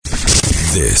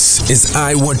This is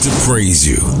I Want to Praise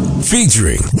You,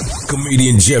 featuring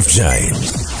comedian Jeff Giant,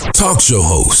 talk show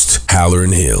host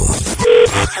Hallerin Hill,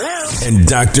 and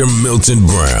Dr. Milton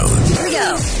Brown. Here we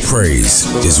go. Praise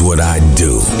is what I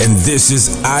do, and this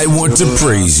is I Want to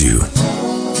Praise You.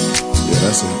 Yeah,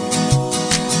 that's it.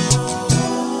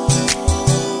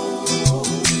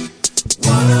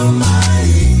 What a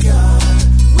mighty God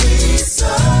we serve.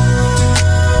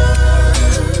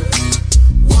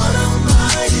 What a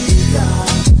mighty God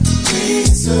we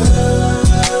serve.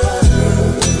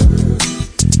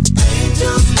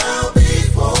 Angels bow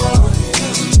before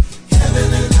him. Heaven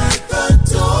and earth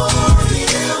adore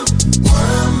him. What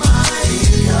a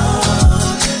mighty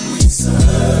God that we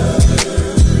serve.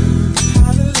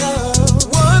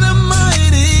 What a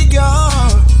mighty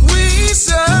God we serve.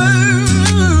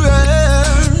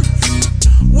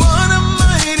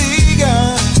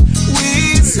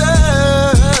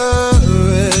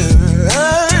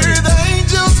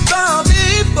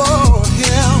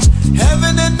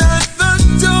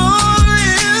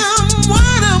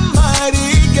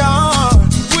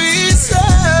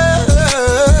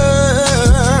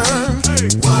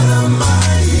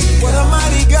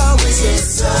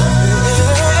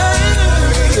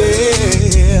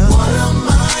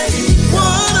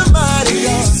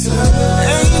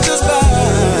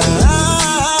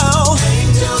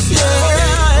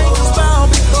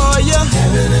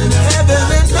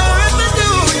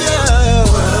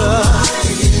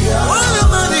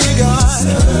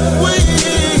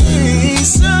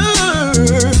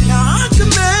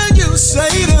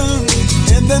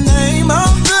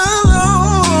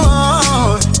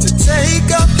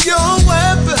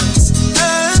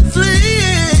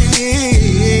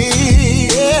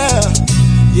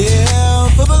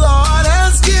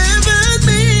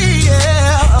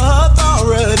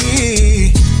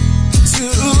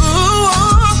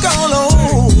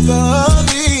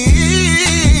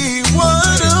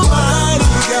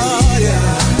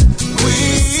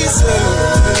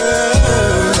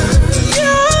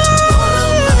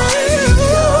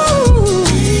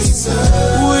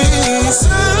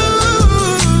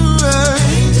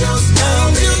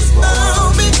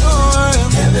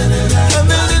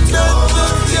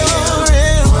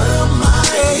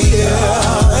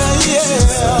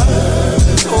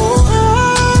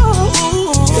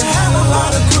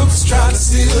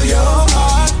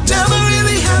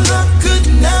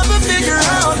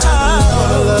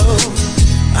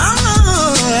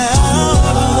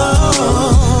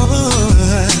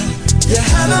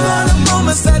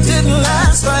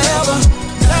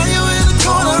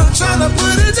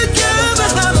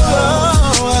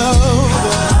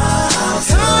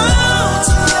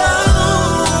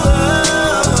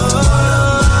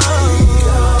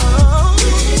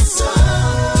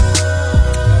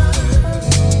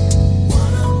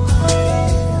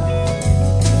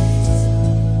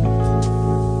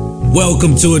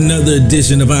 Welcome to another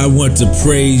edition of I Want to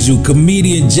Praise You.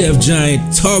 Comedian Jeff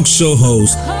Giant, talk show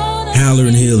host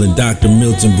Hallerin Hill, and Dr.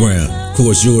 Milton Brown. Of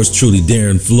course, yours truly,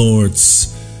 Darin Florence.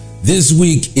 This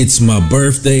week, it's my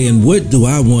birthday, and what do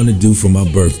I want to do for my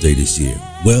birthday this year?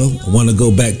 Well, I want to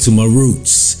go back to my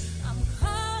roots.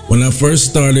 When I first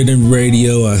started in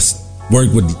radio, I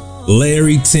worked with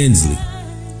Larry Tinsley.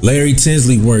 Larry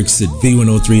Tinsley works at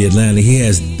V103 Atlanta. He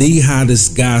has the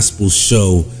hottest gospel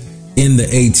show in the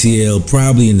ATL,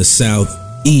 probably in the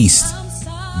Southeast.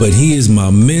 But he is my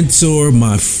mentor,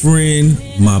 my friend,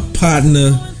 my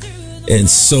partner, and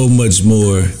so much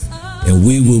more. And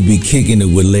we will be kicking it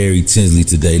with Larry Tinsley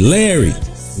today. Larry,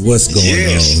 what's going on?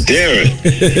 Yes, Darin.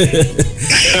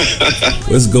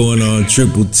 What's going on,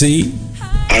 Triple T?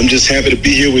 I'm just happy to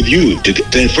be here with you.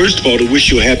 First of all, to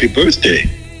wish you a happy birthday.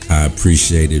 I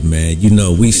appreciate it, man. You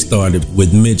know, we started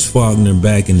with Mitch Faulkner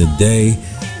back in the day.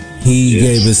 He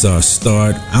gave us our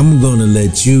start. I'm going to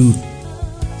let you,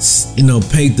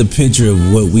 paint the picture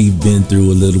of what we've been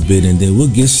through a little bit, and then we'll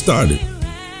get started.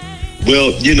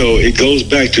 Well, it goes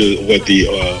back to the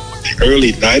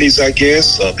early 90s, I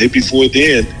guess. Maybe before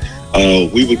then,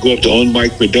 we would go up to On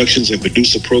Mic Productions and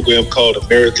produce a program called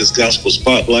America's Gospel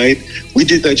Spotlight. We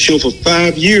did that show for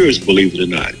 5 years, believe it or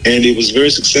not, and it was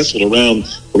very successful around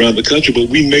the country. But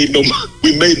we made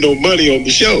no money on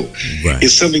the show. Right.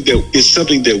 It's something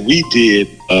that we did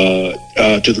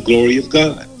to the glory of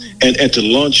God, and to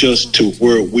launch us to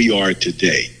where we are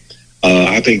today.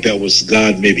 I think that was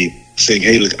God maybe saying,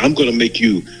 "Hey, look, I'm going to make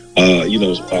you."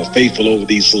 Faithful over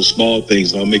these so small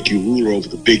things, and I'll make you ruler over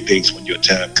the big things when your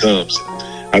time comes.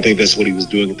 I think that's what he was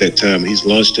doing at that time. He's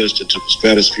launched us into the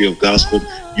stratosphere of gospel.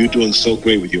 You're doing so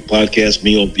great with your podcast,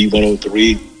 me on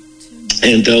V103.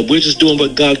 And we're just doing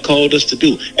what God called us to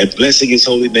do and blessing his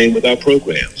holy name with our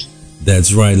programs.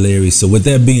 That's right, Larry. So with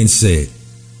that being said,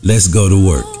 let's go to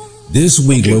work. This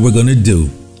week, what we're going to do,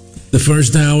 the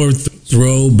first hour,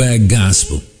 throwback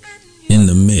gospel in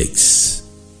the mix.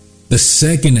 The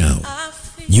second hour,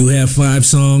 you have 5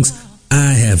 songs,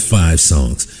 I have 5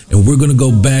 songs. And we're going to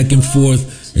go back and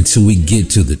forth until we get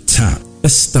to the top.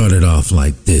 Let's start it off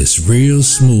like this, real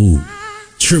smooth.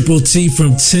 Triple T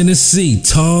from Tennessee,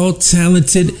 tall,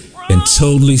 talented, and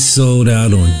totally sold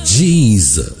out on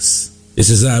Jesus. This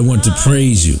is I Want to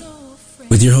Praise You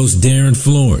with your host Darin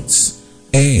Florence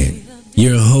and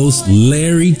your host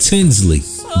Larry Tinsley.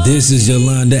 This is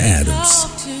Yolanda Adams.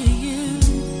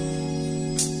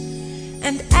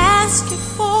 And ask you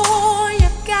for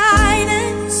your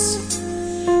guidance,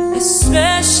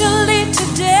 especially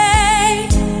today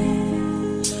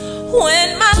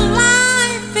when my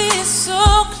life is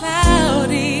so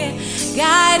cloudy.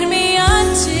 Guide me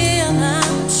until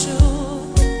I'm sure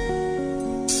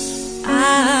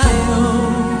I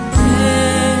open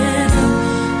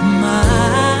my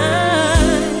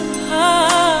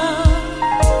heart.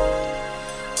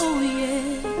 Oh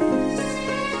yes.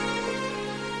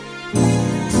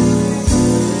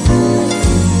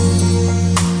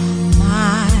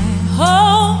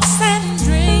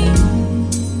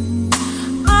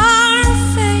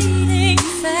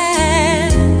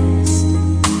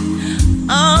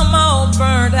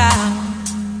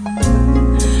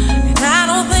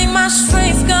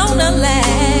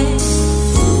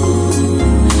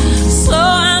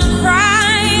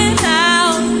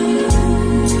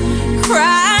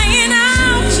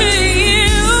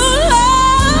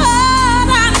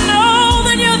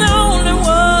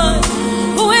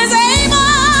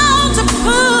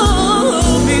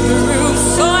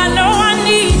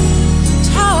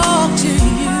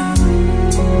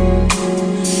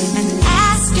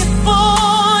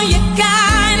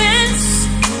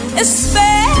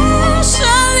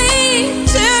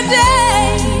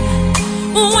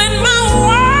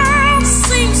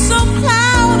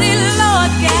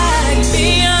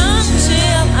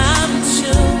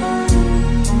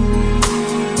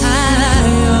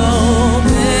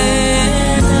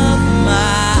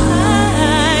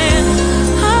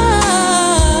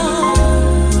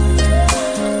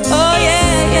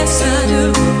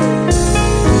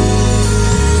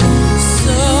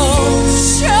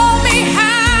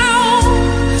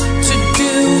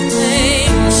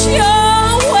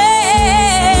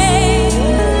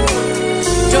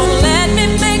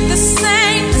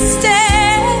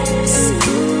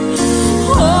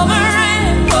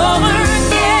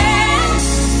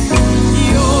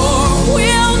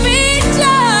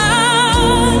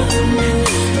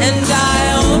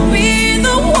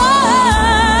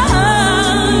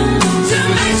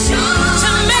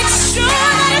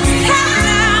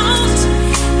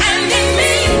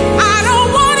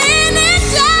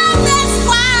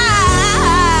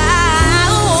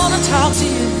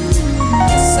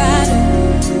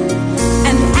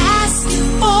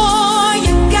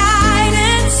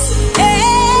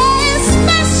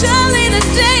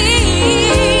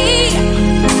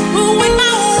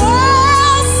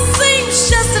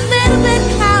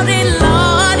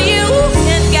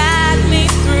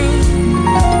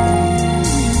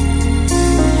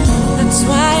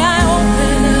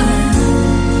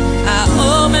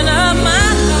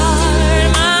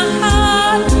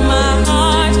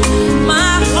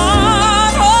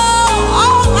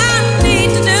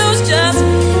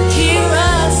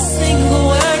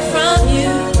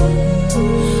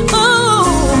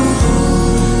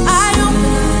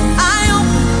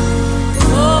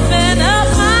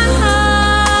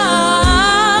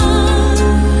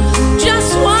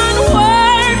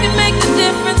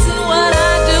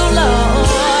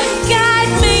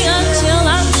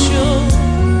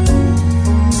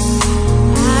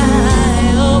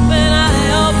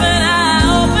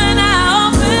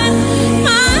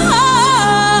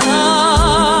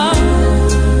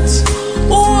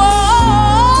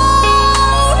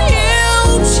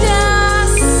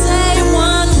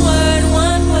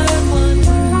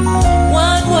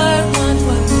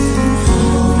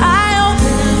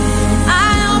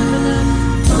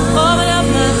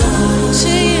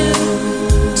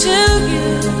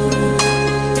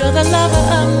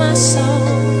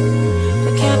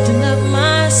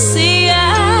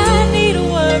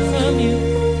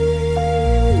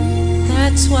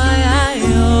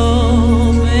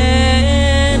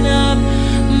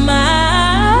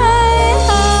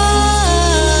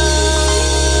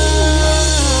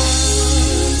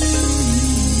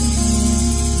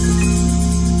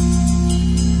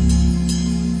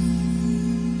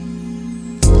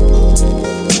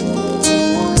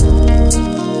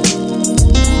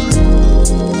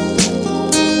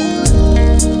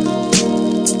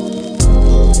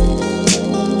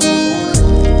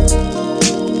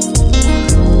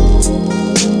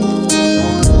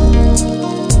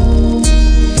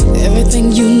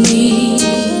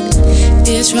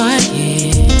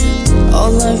 hear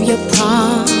all of your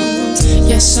problems.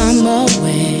 Yes, I'm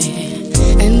aware.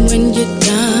 And when you're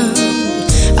down,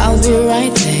 I'll be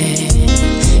right there.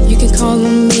 You can call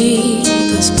on me,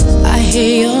 'cause I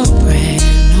hear your prayer.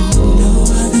 No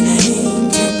other name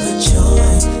can put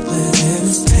joy where there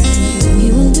is pain. He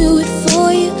will do it for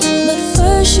you, but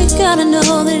first you gotta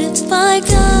know that it's by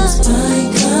God. It's by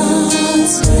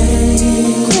God's grace.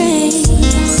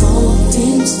 All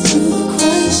things through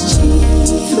Christ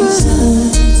Jesus.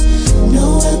 No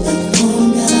weapon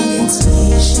formed against me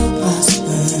shall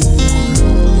prosper.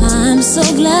 I'm so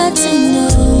glad to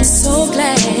know, so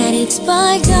glad that it's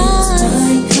by God. It's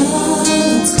by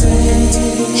God's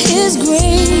grace. His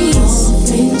grace. All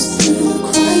things through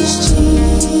Christ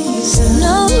Jesus.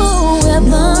 No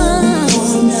weapon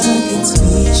formed against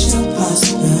me shall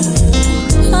prosper.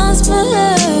 Prosper.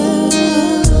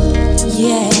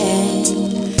 Yeah.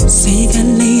 Say you got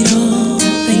laid off,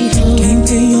 can't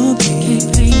pay your bill.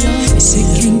 You sick,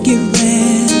 can't get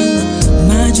well.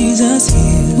 My Jesus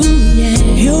here.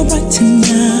 He'll brighten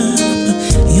up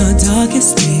your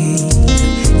darkest day.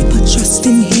 You put trust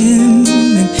in Him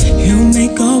and He'll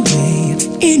make a way.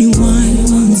 Anyone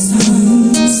who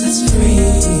sets free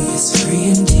is free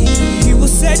indeed. He will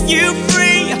set you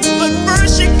free, but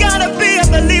first you gotta be a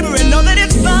believer and know that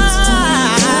it's fine.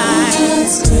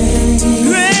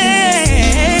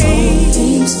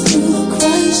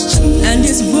 And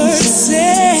His word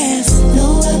says, no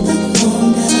weapon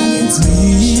formed against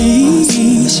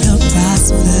me shall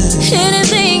prosper.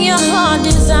 Anything your heart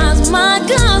desires, my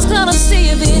God's gonna see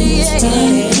of it, yeah.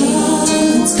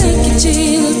 Thank you,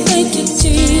 Jesus, thank you,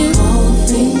 Jesus. All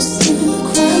things through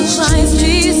Christ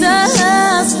Jesus.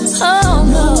 Oh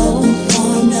no,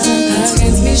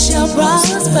 against me shall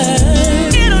prosper.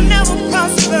 It'll never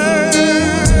prosper.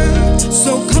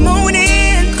 So come on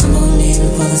in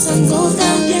before the sun goes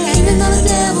down. Even though the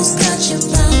devil's got you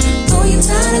bound, though you're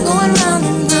tired of going round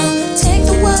and round, take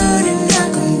the word and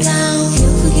knock him down.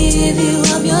 He'll forgive you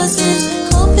of your sins.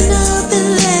 Open up and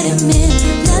let Him in.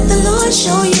 Let the Lord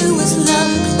show you His love.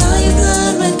 All your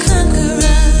blood will conquer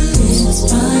us. It's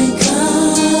by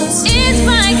God's grace. It's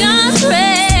by God's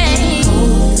grace.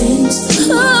 All things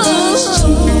through Christ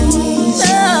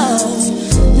Jesus.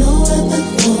 No weapon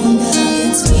formed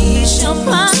against me shall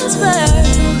prosper.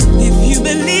 If you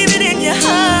believe it in your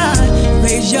heart,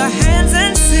 raise your hands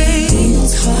and sing.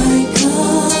 It's by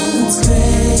God's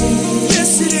grace.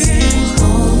 Yes, it is.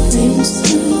 All things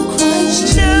through Christ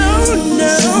Jesus. No.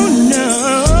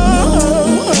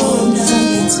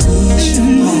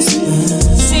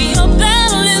 See, your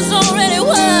battle is already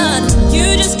won.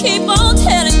 You just keep on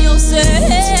telling yourself.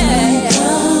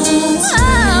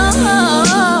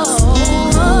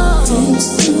 All things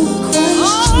through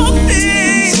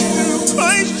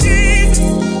Christ Jesus.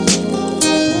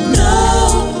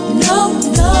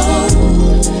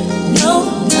 No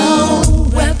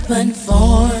weapon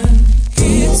formed.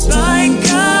 It's by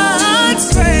God's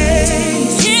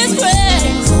grace. His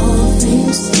grace. All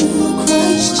things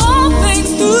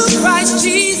through Christ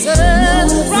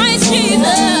Jesus. Christ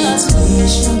Jesus.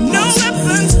 No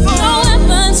weapons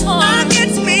formed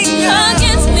against me, no.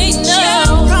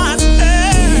 Shall prosper.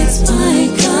 It's by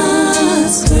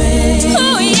God's grace.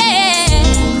 Oh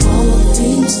yeah. All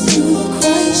things through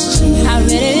Christ Jesus. I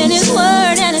read it in His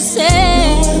word and it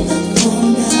says,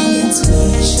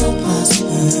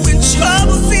 When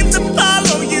trouble seems to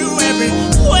follow you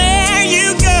everywhere you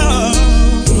go,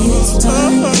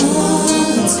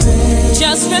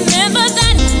 just remember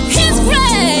that His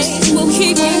grace will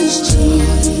keep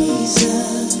you.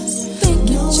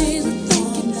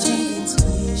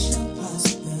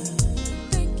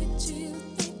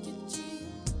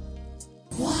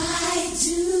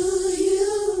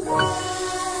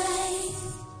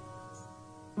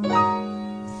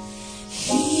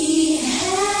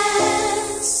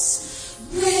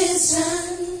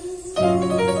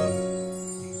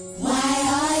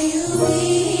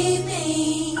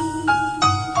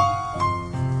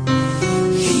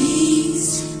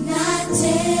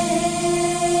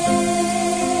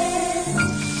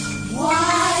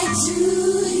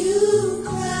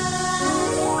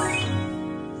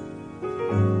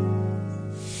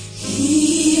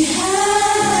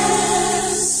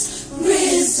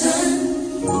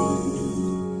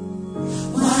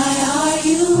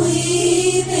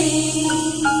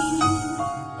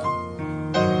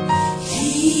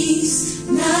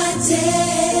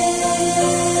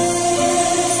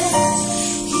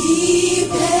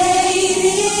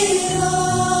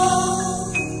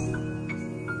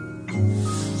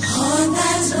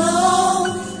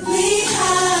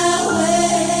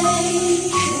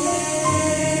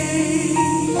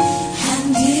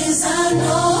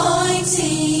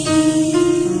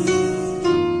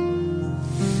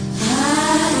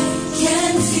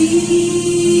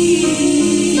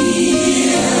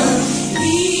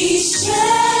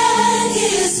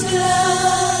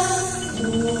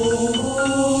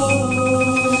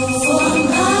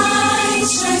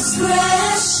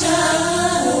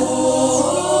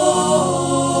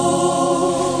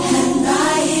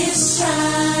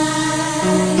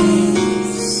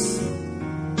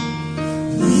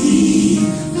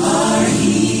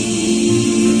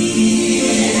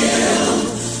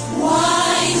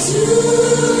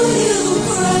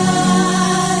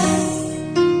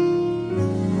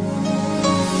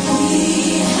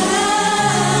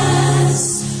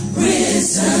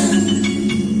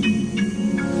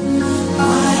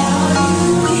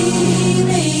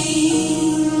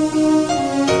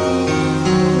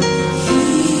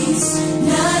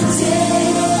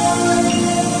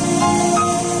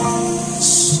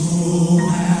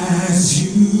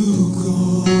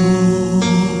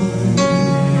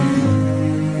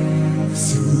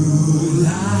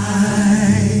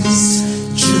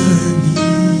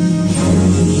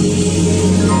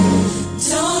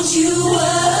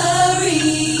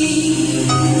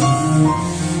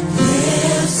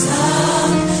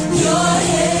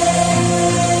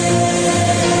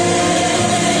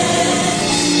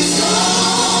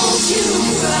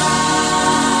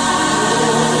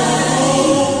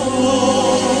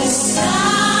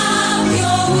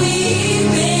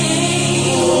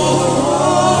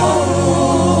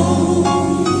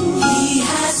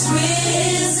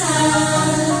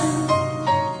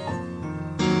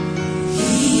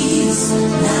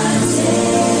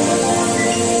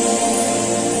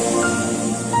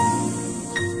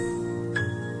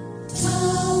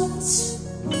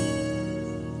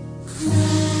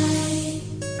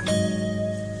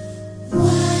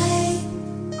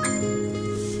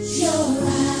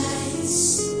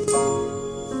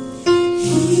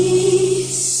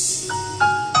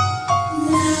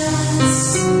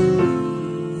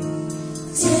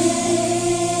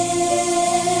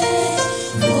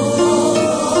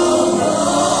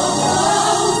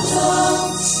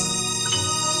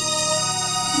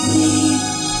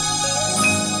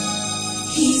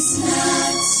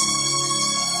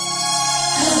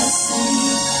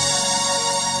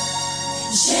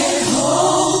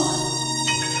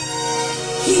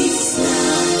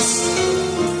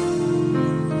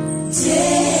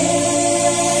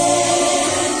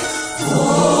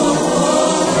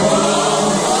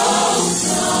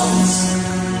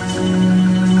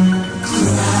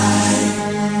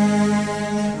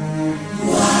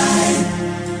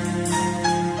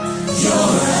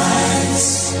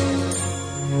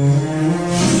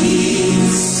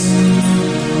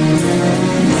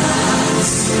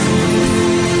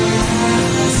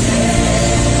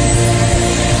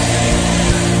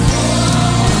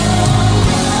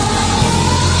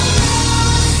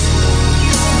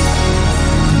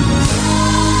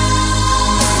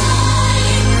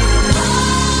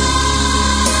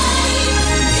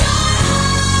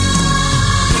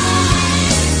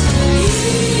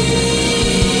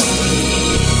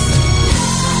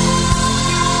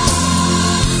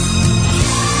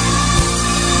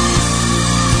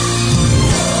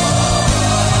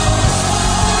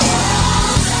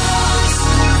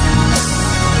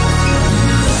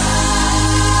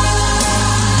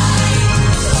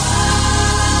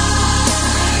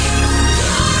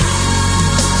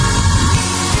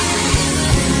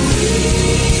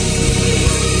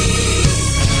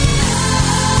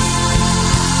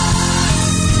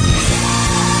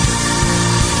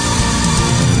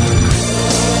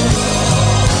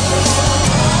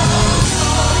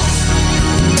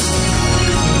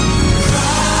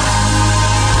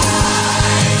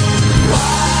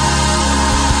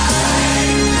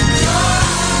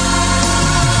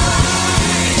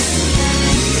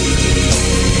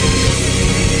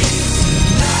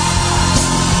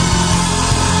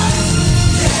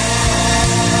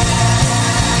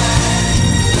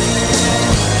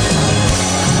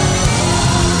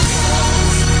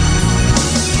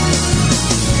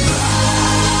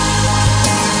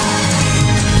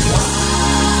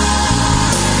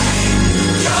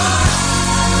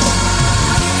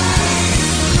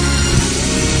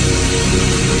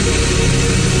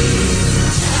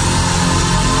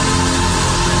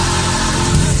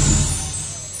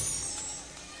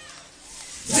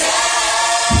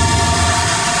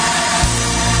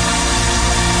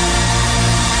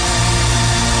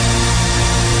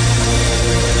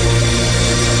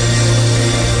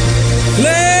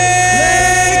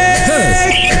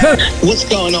 What's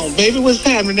going on, baby? What's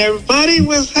happening, everybody?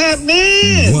 What's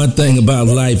happening? One thing about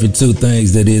life and two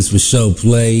things that is for sure,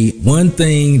 Play. One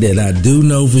thing that I do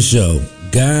know for sure,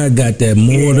 God got that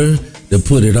mortar to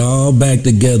put it all back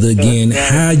together again.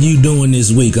 How you doing this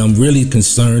week? I'm really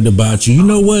concerned about you. You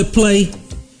know what, Play?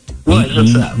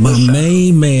 What's up? My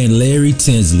main man, Larry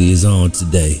Tinsley, is on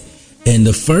today. And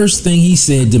the first thing he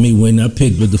said to me when I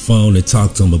picked up the phone and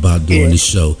talked to him about doing the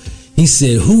show, he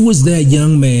said, who was that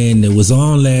young man that was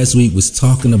on last week was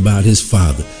talking about his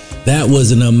father? That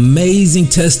was an amazing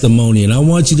testimony, and I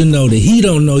want you to know that he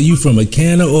don't know you from a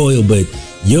can of oil, but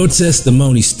your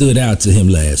testimony stood out to him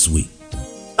last week.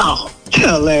 Oh,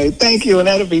 tell Larry, thank you, and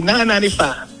that'll be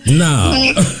 $9.95. No.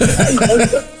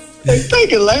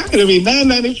 Thank you, Larry. It'll be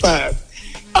 $9.95.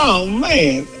 Oh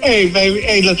man, hey baby,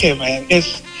 hey look here, man.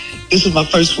 This is my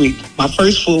first week, my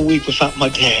first full week without my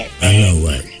dad. Man. I know,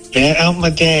 right? Man, I'm my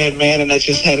dad, man, and I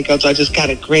just had to go. So I just got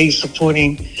a great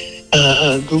supporting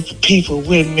group of people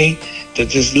with me that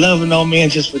just loving on me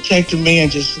and just protecting me and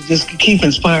just keep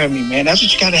inspiring me, man. That's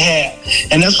what you gotta have,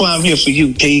 and that's why I'm here for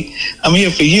you, D. I'm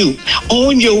here for you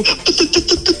on your birthday.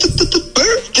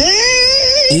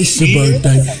 It's your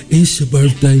birthday. It's your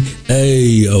birthday.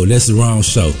 Hey, oh, that's the wrong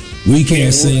show. We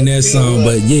can't sing that song,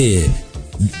 but yeah,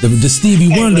 the Stevie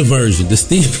Wonder version. The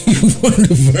Stevie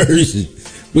Wonder version.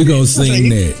 We're gonna sing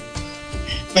that.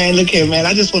 Man, look here, man.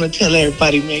 I just want to tell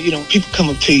everybody, man, you know, people come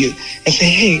up to you and say,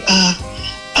 hey, I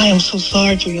am so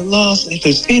sorry for your loss. If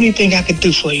there's anything I could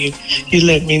do for you, you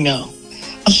let me know.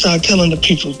 I'm sorry telling the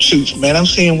people the truth, man. I'm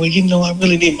saying, well, you know, I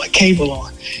really need my cable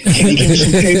on. Can you give me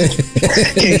some cable?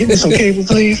 Can you give me some cable,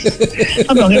 please?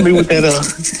 How about hit me with that,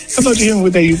 how about you hit me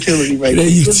with that utility right there?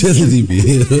 That utility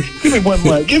bill. Give me 1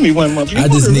 month. Give me 1 month. I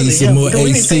just need some more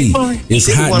AC. It's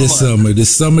hot this summer. This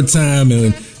summertime,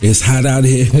 and it's hot out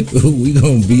here. We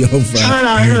gonna be on fire. Hot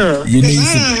out here. You need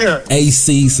some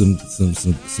AC, some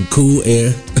cool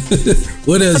air.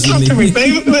 What else you need? Talk to me,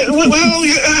 baby.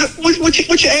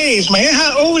 What's your age, man?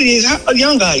 How old are you? How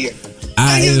young are you?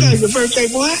 I am your birthday,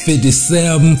 boy?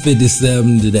 57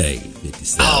 today.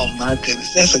 57. Oh, my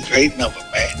goodness. That's a great number,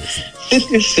 man.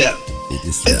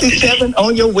 57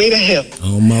 on your way to heaven.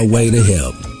 On my way to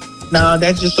heaven. No,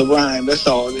 that's just a rhyme. That's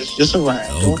all. It's just a rhyme.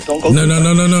 Okay. Don't go. No.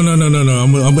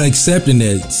 I'm accepting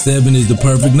that 7 is the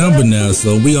perfect number now.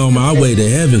 So we on my way to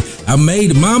heaven. I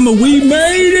made it, Mama. We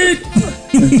made it.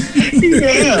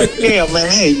 yeah, man.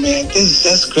 Hey, man,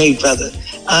 that's great, brother.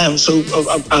 I'm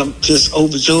just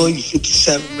overjoyed. You're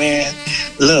 57, man.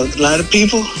 Look, a lot of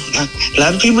people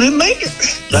didn't make it.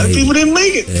 A lot of people didn't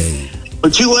make it. Hey.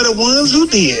 But you are the ones who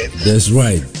did. That's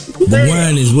right. The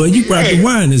wine is, well, you brought the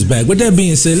wine is back. With that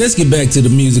being said, let's get back to the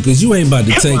music, because you ain't about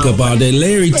to take up all day.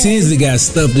 Larry Tinsley got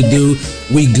stuff to do.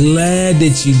 We glad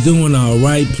that you're doing all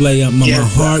right. Play up. My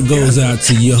heart goes out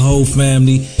to your whole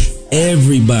family.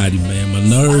 Everybody, man. My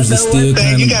nerves are still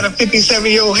kind of... You got a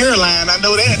 57-year-old hairline. I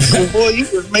know that. So, boy, you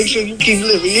just make sure you keep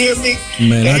living. You hear me?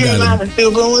 Man, the hairline is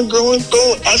still growing.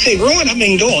 I say growing, I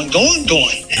mean going.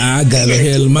 I got a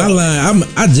hairline. My line,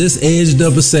 I just edged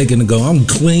up a second ago. I'm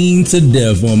clean to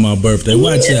death on my birthday.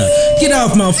 Watch out. Get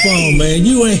off my phone, man.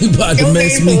 You ain't about to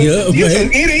mess me up,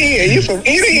 man. You from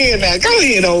inner ear now. Go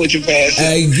ahead on with your fast.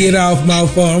 Hey, get off my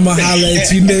phone. I'm going to holler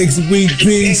at you next week.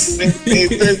 Peace. Boy,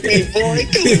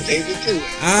 do it.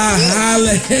 I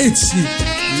holler at you.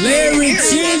 Larry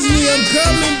Tinsley, I'm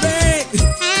coming back.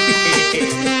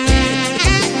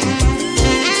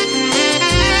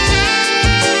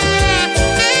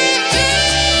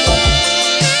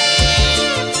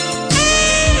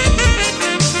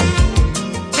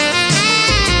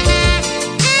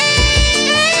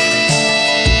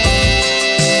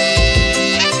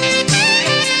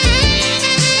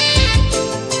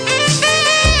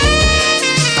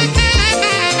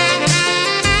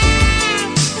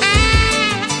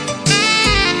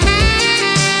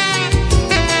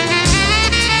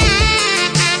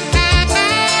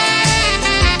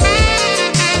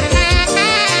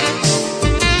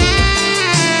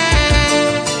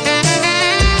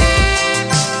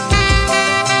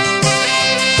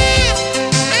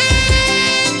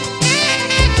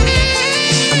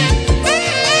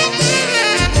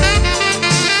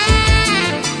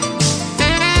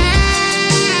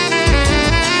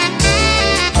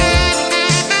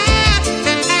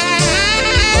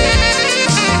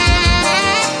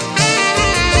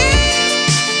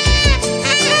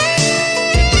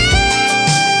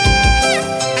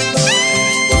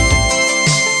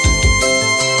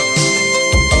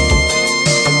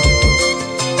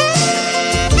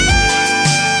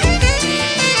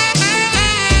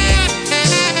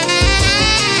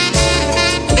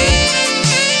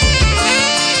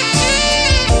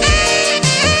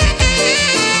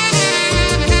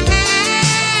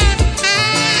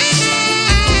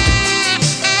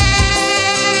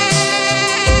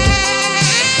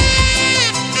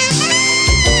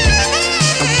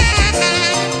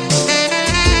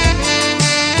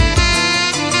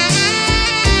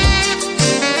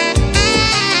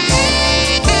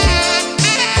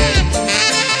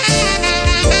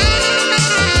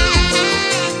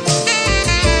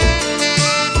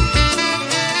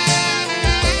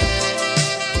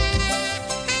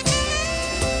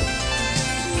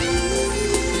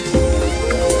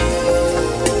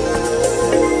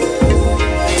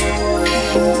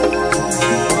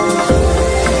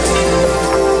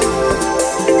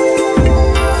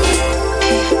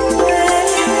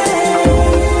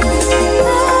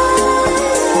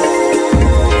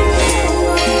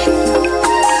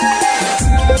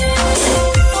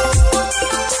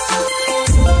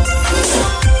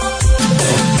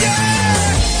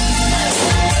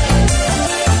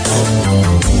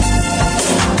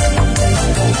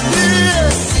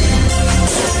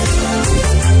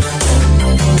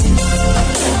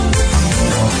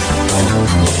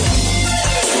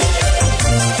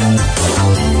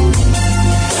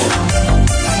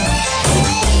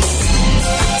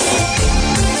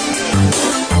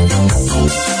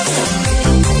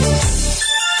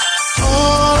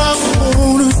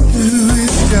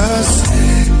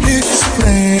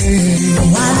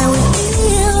 Why do we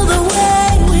feel the way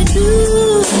we do?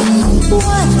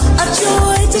 What a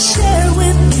joy to share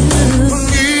with you.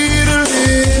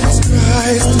 Jesus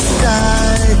Christ to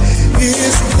die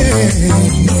is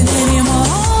pain. If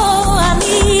anymore I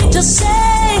need to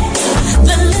say,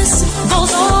 the list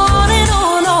goes on and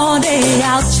on all day.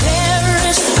 I'll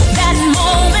cherish that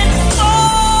moment for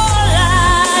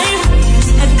life.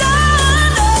 And I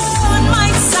know it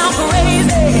might sound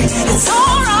crazy. It's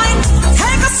alright,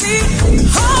 take a seat,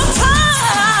 hold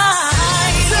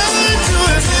tight. Time to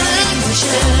admit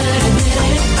it.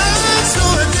 I'm so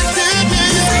addicted to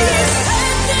you. He's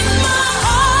taken my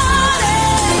heart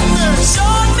and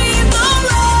showed me the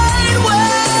right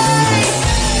way.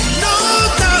 No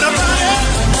doubt about it.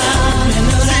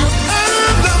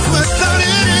 I'm lost without it.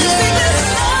 See, this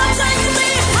love takes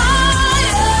me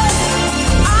higher.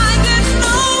 I get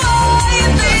no way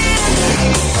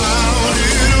then. Found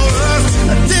it was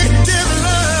addictive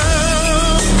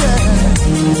love.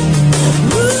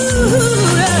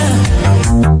 Ooh, yeah.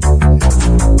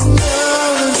 Now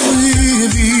that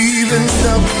we've evened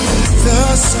up the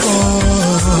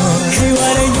score. Hey,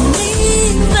 what do you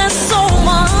mean? There's so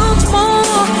much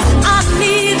more. I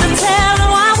need to tell her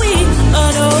why we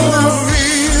adore. The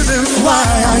reason why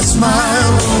I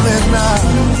smile when I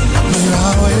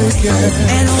wake up.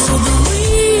 And also the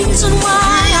reason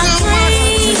why I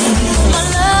dream. My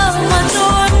love, my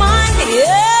joy, my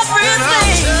And I'll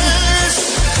everything. cherish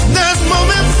that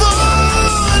moment for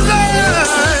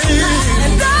life.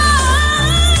 And I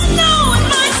know it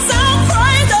might sound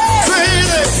crazy.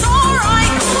 Crazy. It's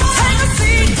alright, take a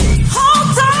seat, hold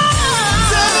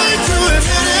tight. Time to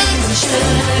admit it.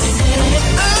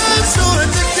 I'm so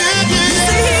addicted to you.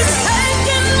 See, he's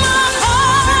taken my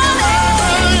heart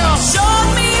and showed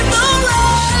me the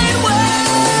right way.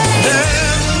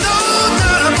 There's no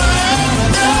doubt about it.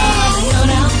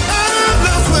 No. I'm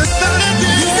lost without it.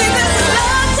 See, this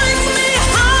love takes me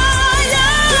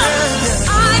higher.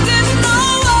 I get no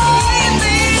way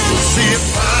then. See, if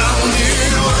found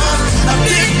it was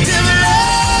addictive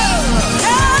love.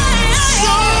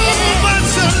 So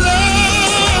much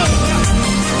love.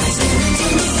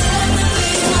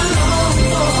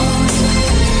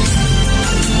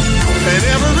 And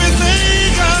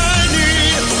everything I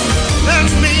need, that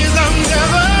means I'm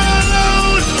never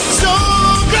alone. So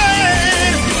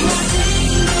great,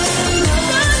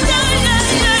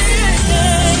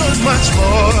 so much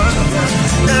more.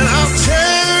 And I'll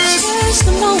cherish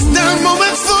The moment. that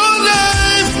moment for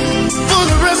life, for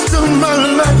the rest of my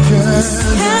life.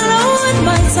 Yeah. I know it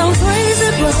might sound crazy,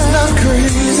 but Not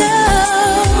crazy, no.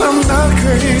 I'm not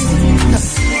crazy.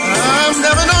 I've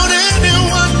never known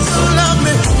anyone to love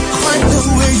me quite the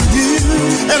way you do.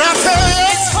 And I tell you,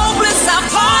 It's hopeless. I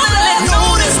finally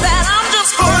noticed that I'm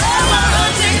just forever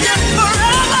addicted,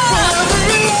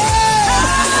 forever.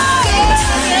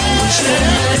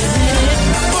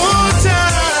 full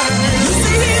time.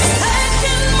 See, he's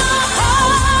taken my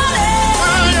heart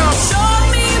and showed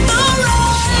me the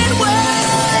right way.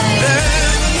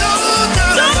 There's no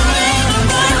doubt Showed about me it. the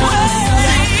right way.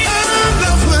 I'm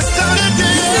lost without a See,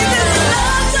 day. this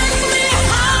love takes me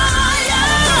higher.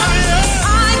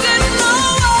 I get no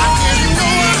way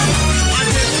then. I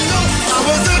didn't know I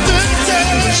was addicted.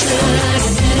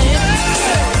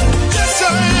 Yes,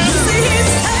 I am. See,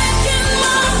 he's taken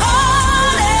my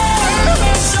heart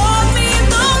and showed me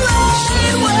the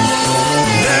right way.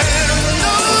 There's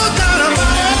no doubt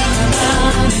about it.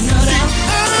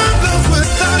 I'm lost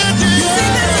without a day. See,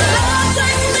 this love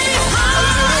takes me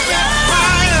higher.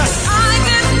 Higher. I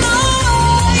get no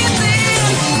way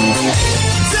then.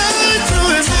 Time to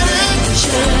admit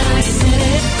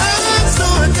it. I'm so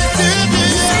addicted to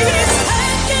you. He's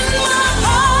taken my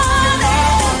heart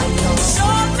and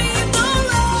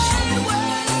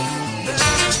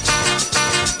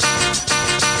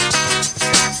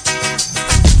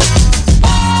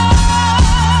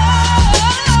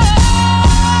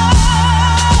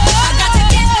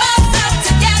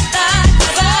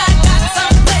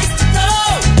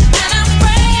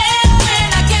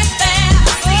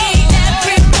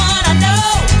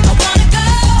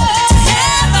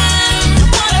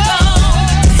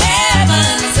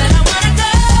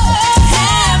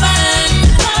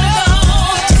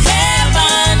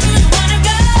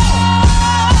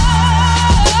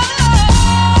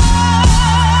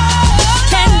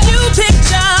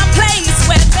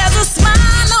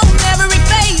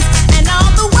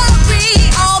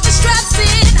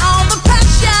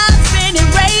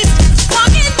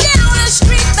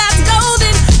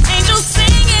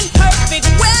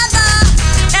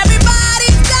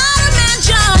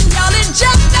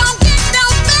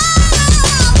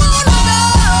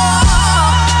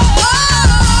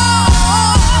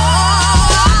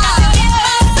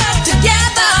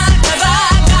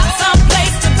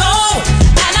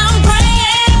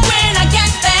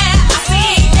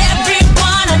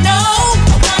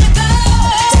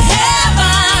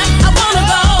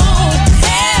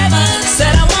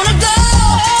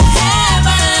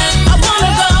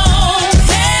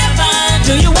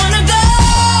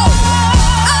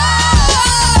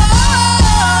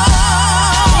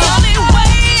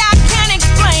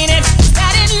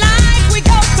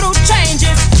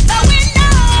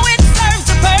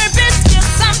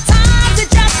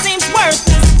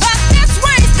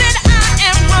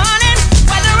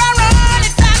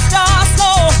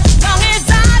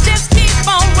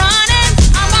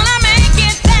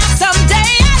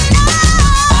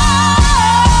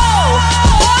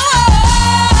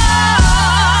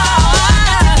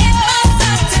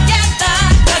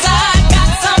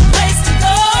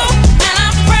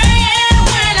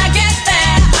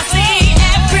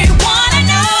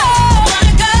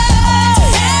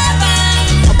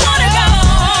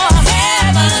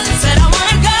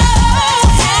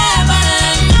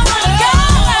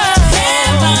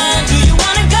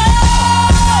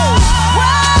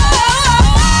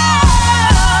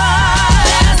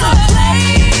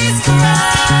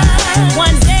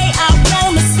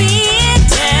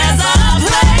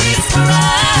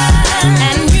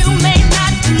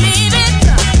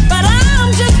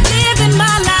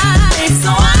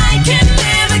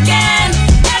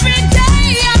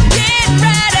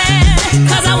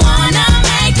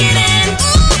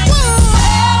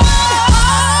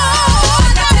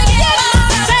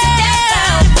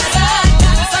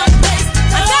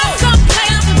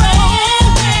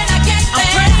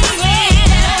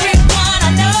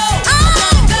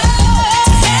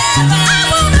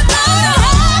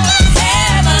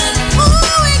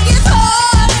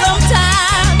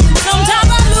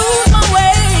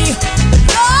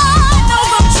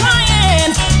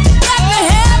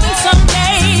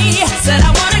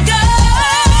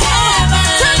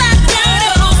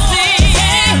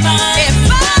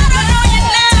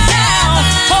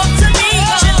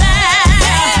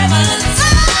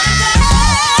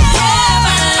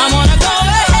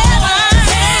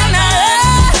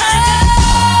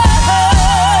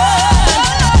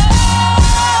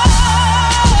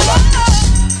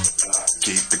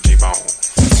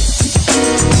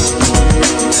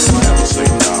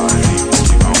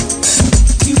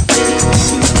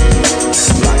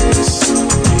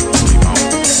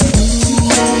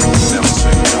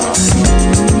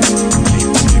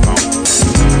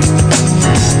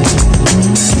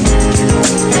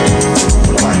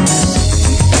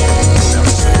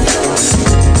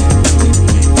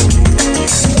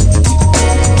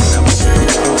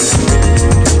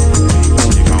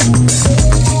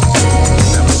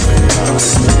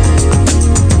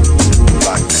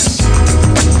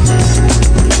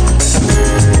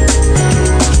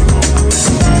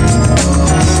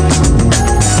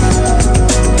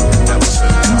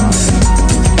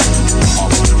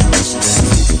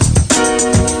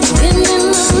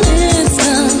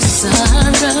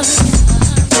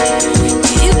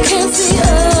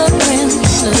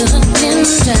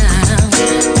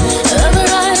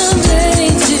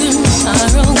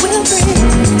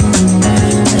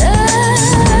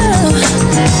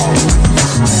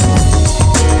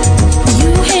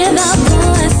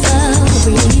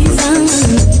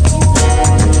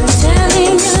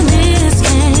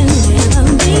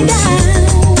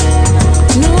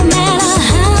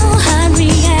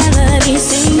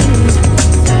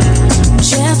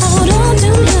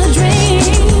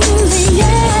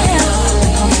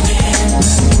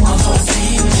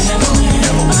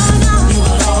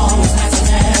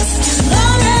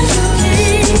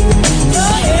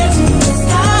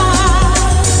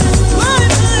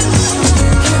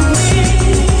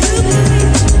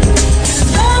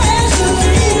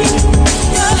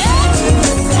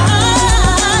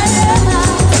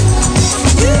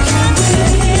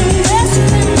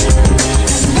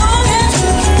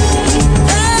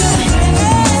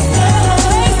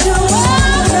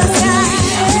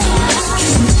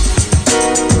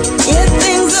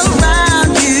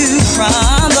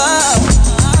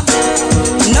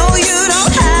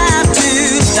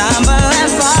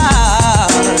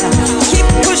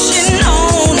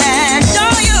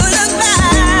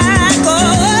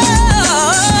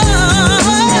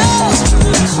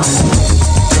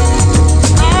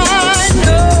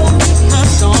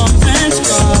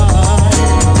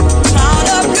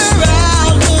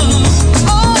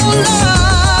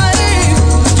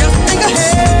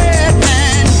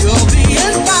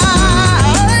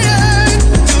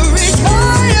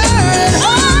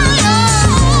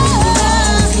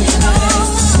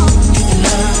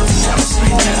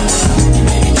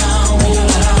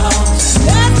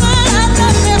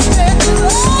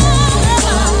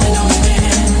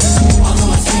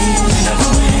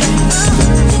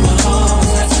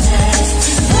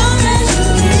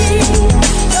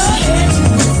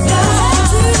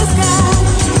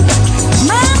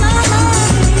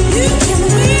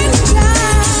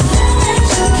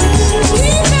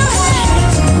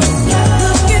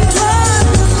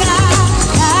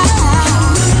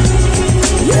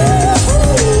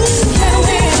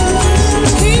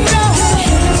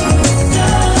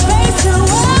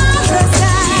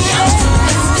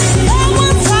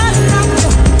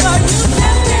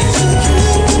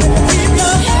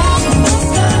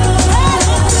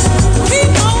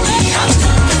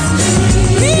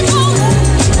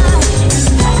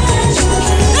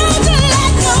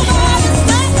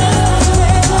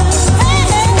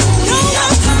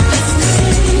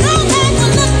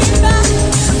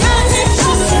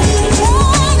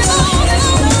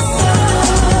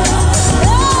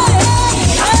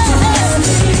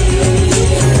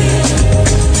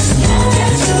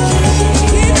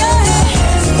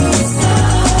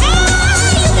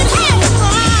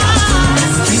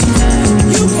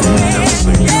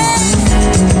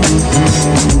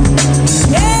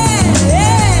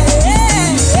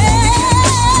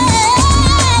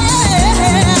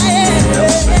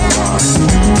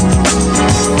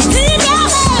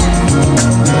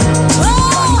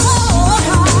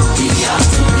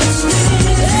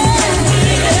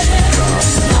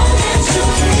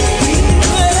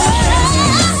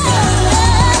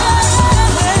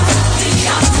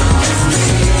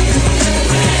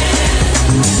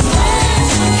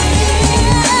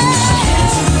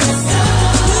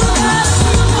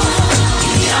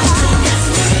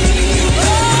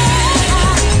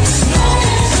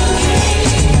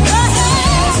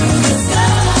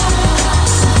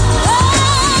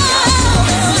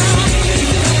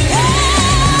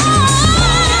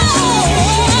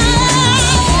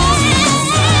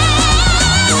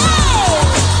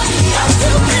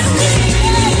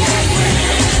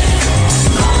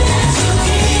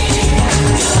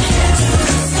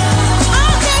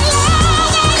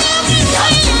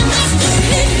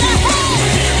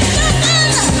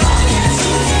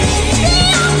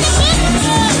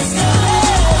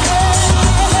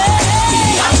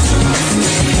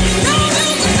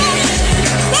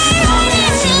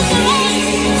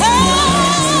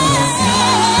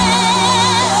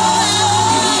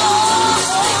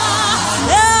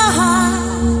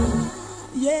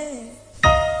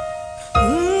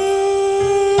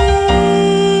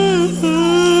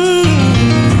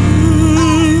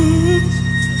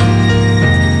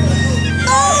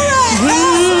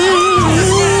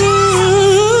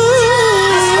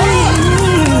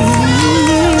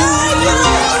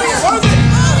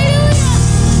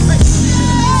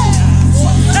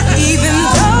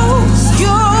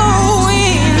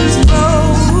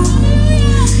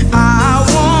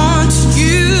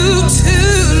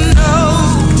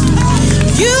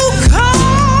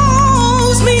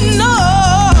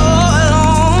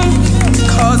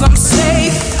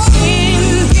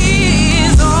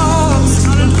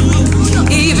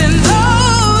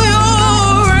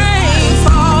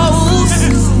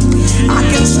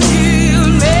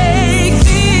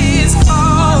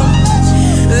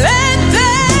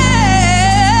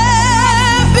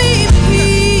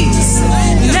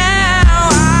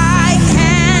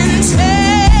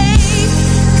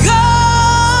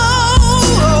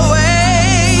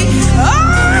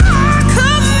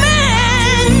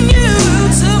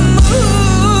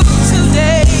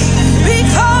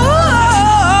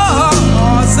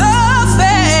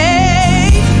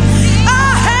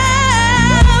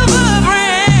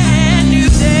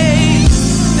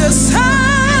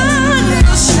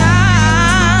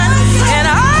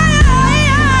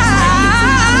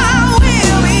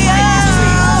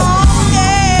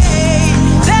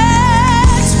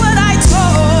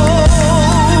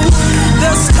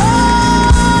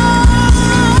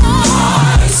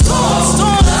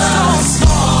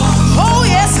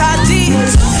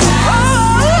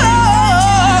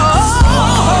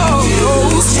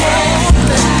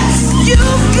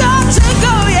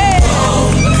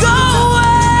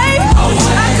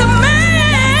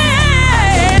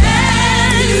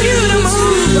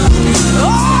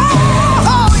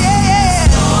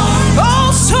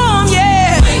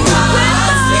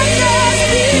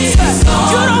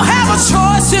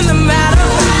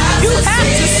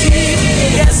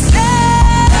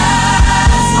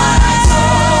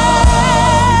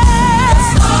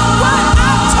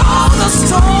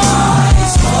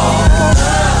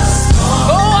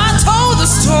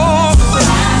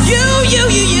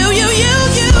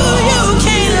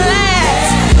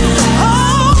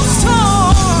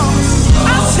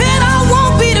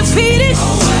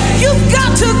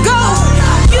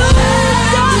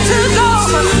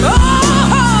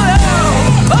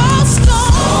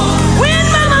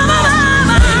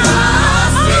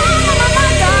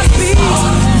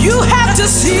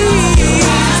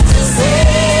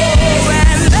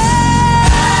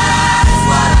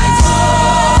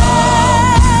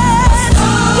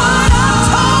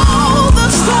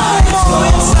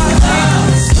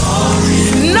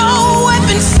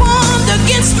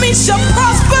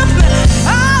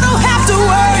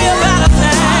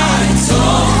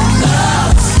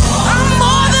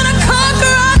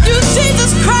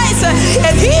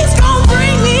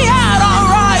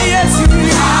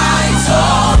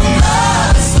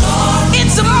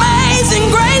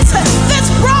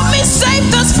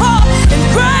just fall, and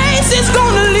grace is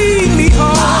gonna lead me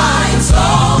home. I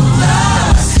told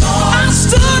the storm. I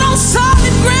stood on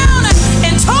solid ground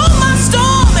and told my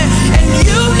storm, and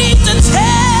you need to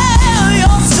tell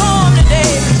your storm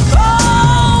today.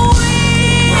 Oh,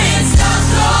 wind stop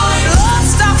blowing, love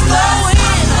stop flowing,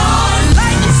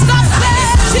 lightning stop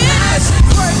flashing,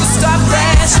 breakers stop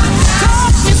crashing,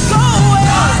 darkness go away,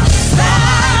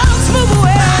 clouds move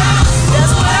away.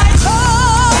 That's what I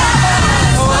told.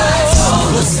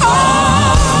 The storm.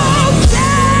 Oh,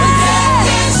 yeah.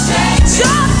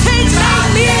 Job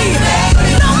can't make me.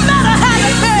 No matter how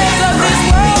the cares of this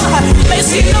world may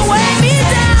seem to weigh me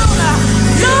down,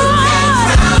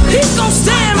 Lord, He's gonna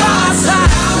stand by my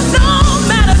side. No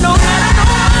matter what.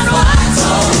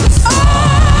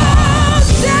 Oh,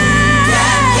 yeah.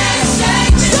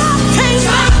 Job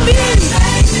can't make me.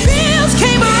 Bills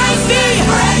can't break me.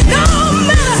 No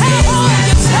matter how hard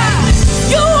you try,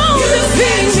 you won't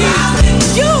defeat me.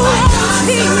 You won't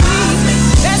defeat me.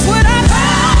 That's what I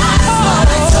told.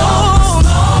 Oh,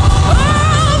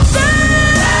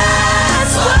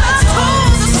 that's what I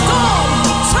told the storm.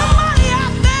 Somebody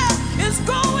out there is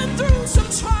going through some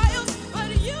trials, but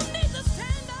you need to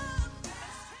stand up.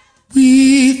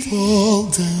 We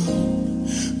fall down,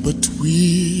 but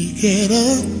we get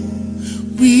up.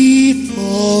 We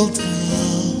fall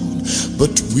down,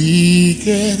 but we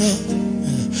get up.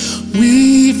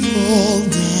 We fall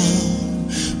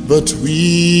down, but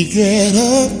we get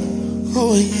up.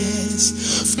 Oh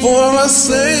yes, for a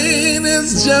saint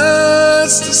is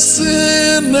just a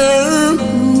sinner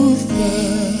who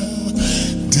fell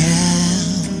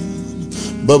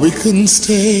down, but we couldn't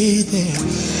stay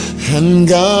there and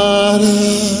got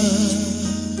up.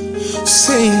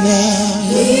 Sing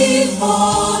now. We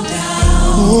fall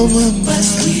down, Oh, my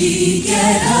but we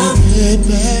get up. get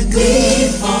back We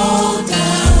up. fall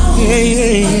down,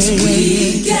 Yeah. but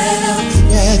we get up.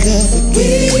 Back up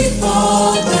again. We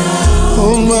fall down,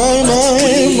 Oh, my.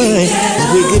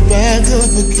 We get back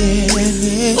up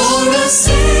again. for a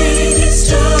saint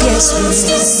is Yes, we just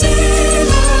are. a sinner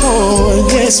Oh,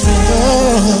 yes, we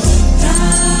are.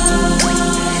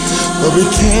 But we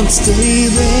can't stay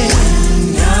there.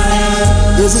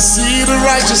 There's a seed of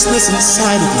righteousness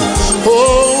inside of you.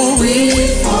 Oh, we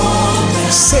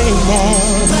say now.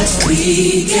 but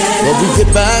we get But we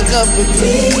get back up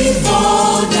again. We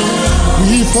fall down,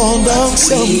 We fall down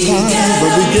sometimes,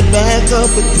 but we get back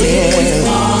up again.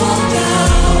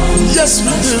 Yes,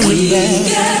 we do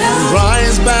that.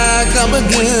 Rise back up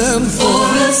again for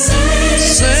for a saint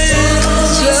Saint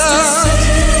just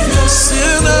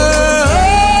sinner.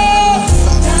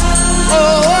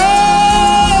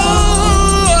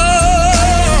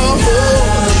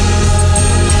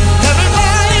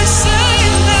 Everybody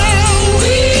sing now.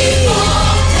 We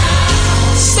fall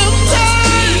down,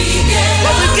 Sometimes, we get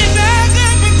but we up. get back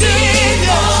up again.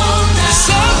 Fall down,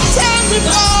 Sometimes we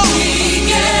fall, we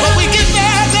get but up. we get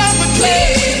back up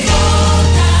again. We fall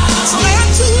down, It's not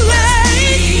too late.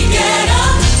 we get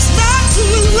up. It's not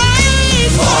too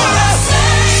late for us.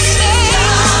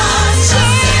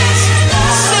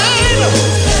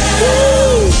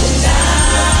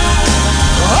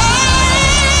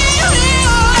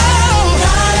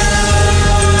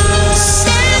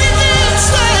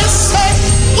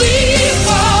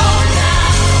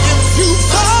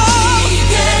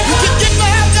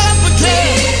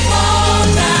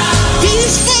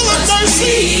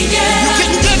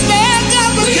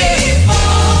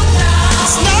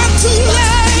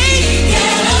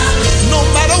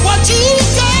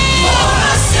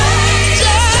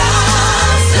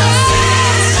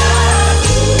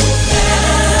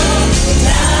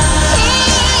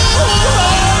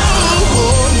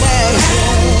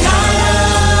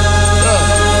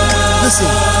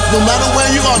 No matter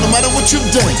where you are, no matter what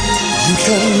you've done, you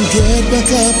can get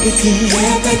back up again.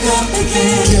 Get back up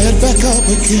again, Get back up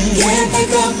again. get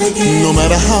back up again, No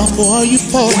matter how far you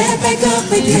fall, get back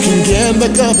up you again, can get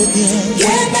back up again.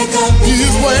 get back up He's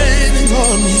again, waiting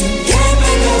on you. get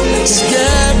back up Just again.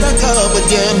 get back up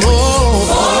again. Oh,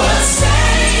 For a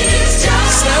saint is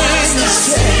just Saint a is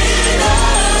sinner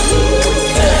who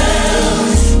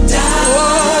fell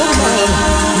down.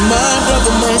 my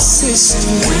brother, my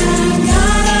sister.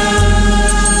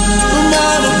 No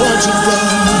matter what you've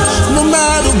done, no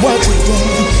matter what you've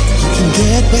done, you can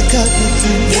get back up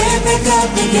again. Get back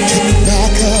up again, Get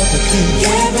back up again.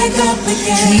 get back up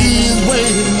again, He's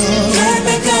waiting on. get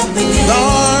back up again, With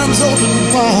arms open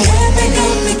wide. get back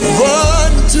up again,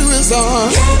 Run to his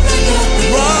arms. get back up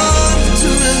again. Run to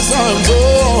his arms. Oh,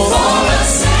 For a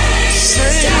saint is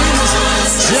Saint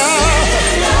just a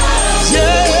just,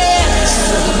 yes.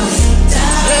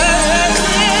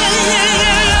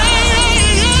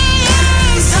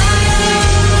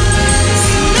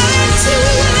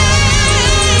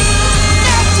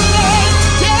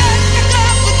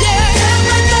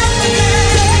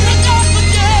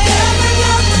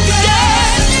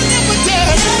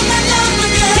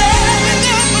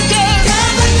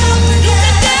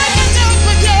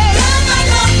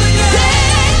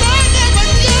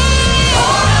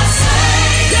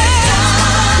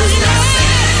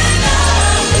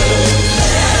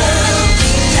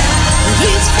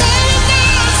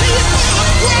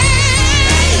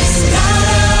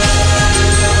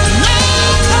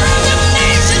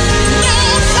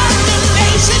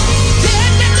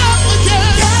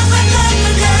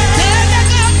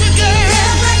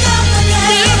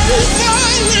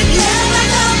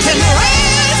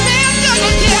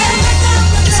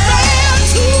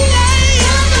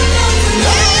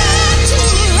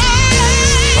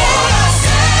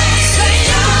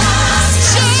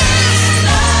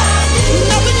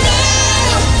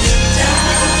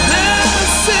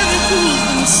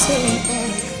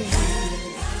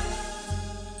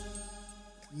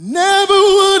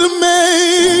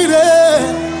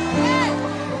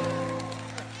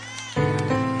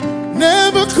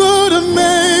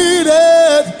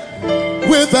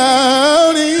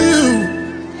 without you,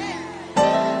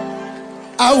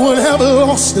 I would have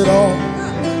lost it all.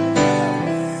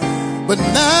 But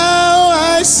now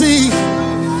I see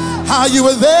how you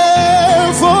were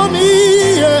there for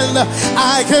me, and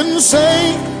I can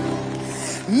say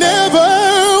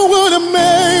never would have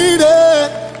made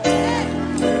it,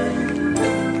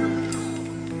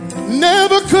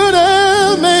 never could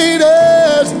have made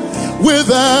it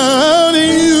without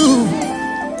you.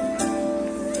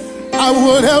 I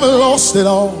would have lost it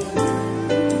all.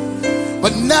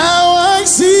 But now I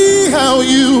see how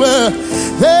you were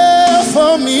there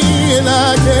for me, and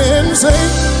I can say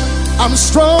I'm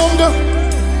stronger,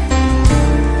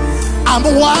 I'm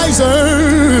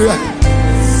wiser,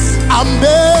 I'm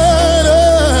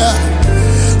better,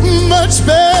 much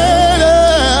better.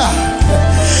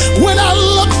 When I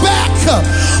look back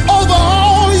over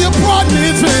all you brought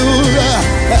me through,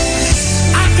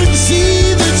 I can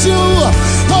see that you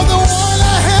are the one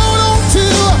I held on to,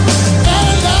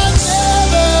 and I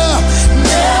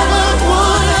never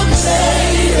would have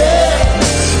made it.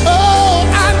 Oh,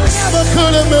 I never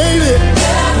could have made it.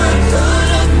 Never could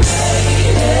have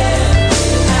made it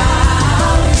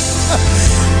without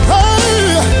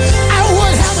you.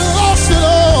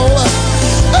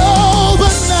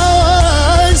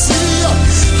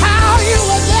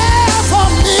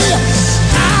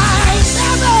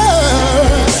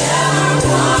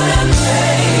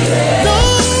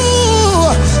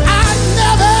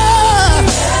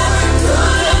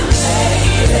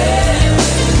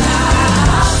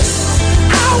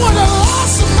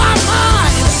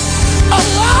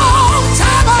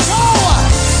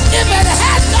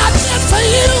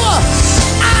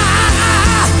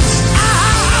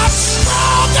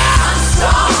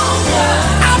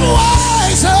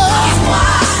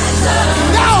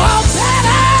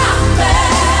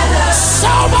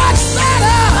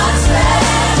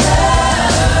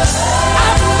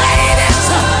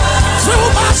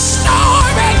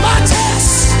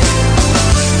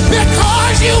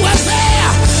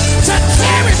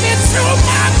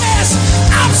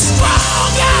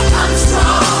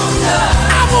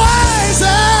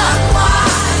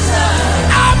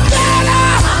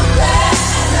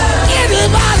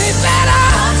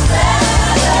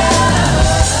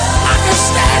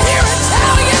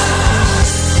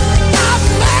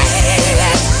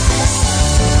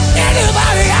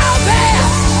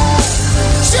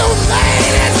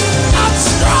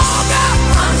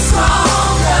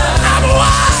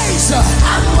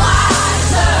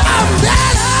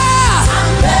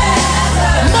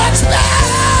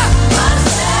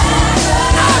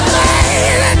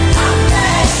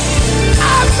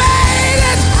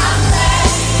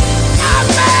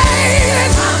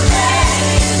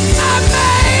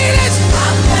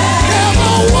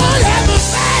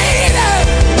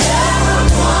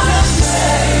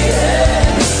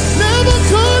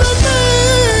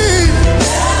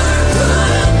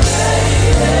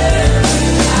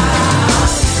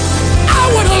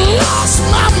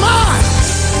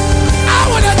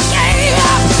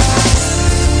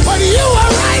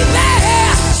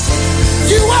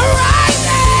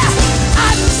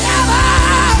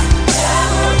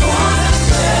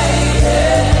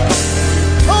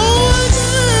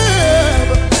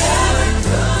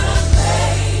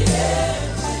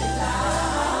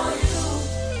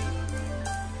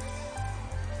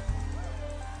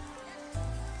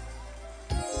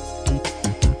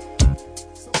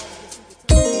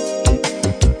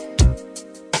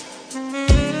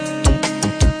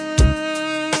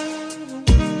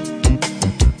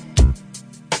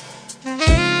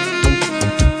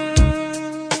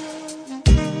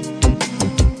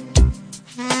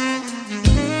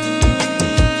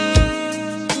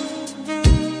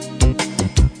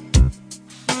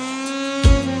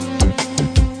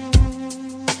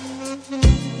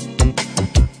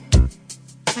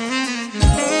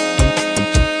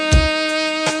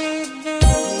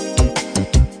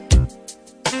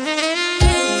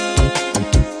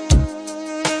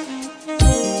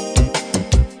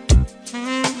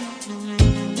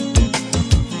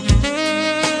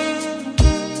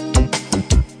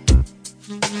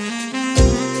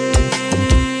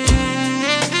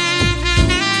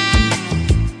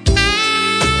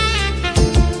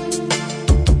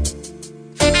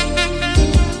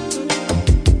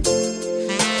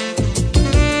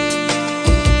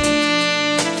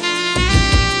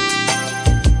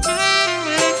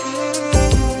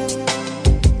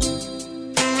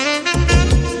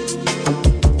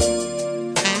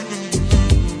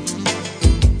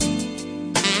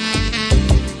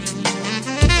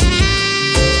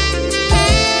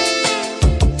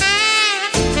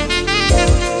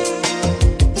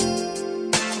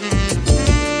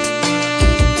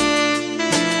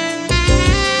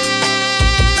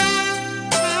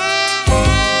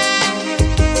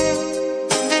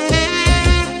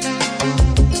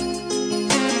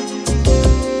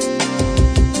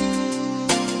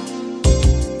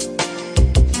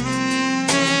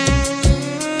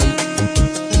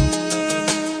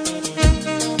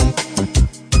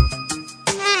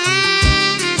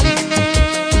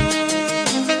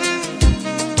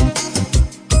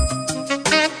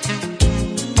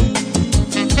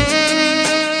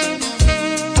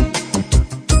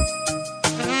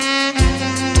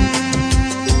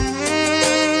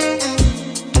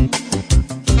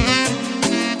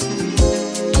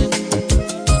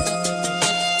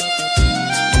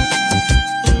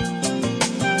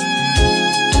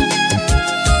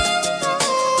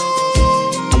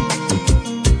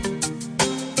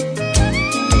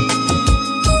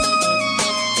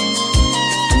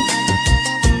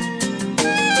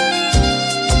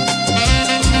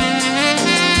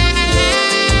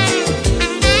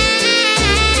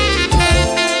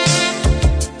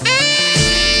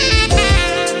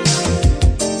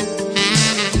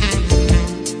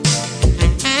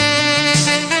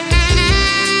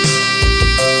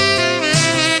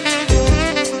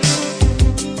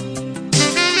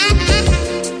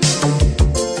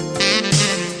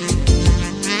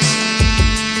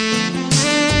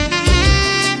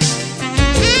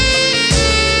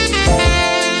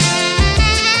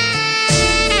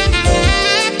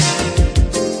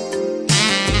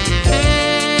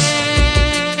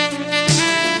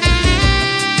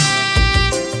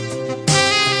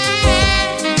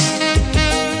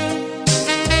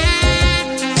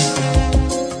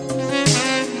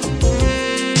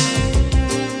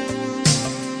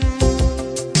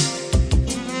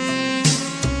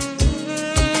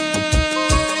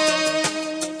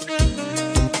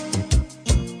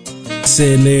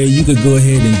 said, Larry, you could go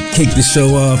ahead and kick the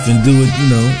show off and do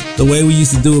it, the way we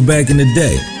used to do it back in the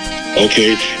day.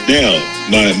 Okay, now,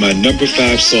 my number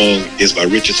 5 song is by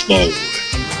Richard Smallwood.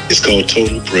 It's called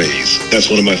Total Praise. That's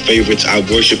one of my favorites. I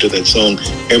worship to that song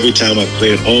every time I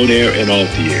play it on air and off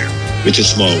the air. Richard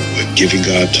Smallwood, Giving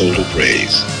God Total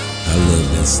Praise. I love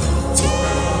that song too.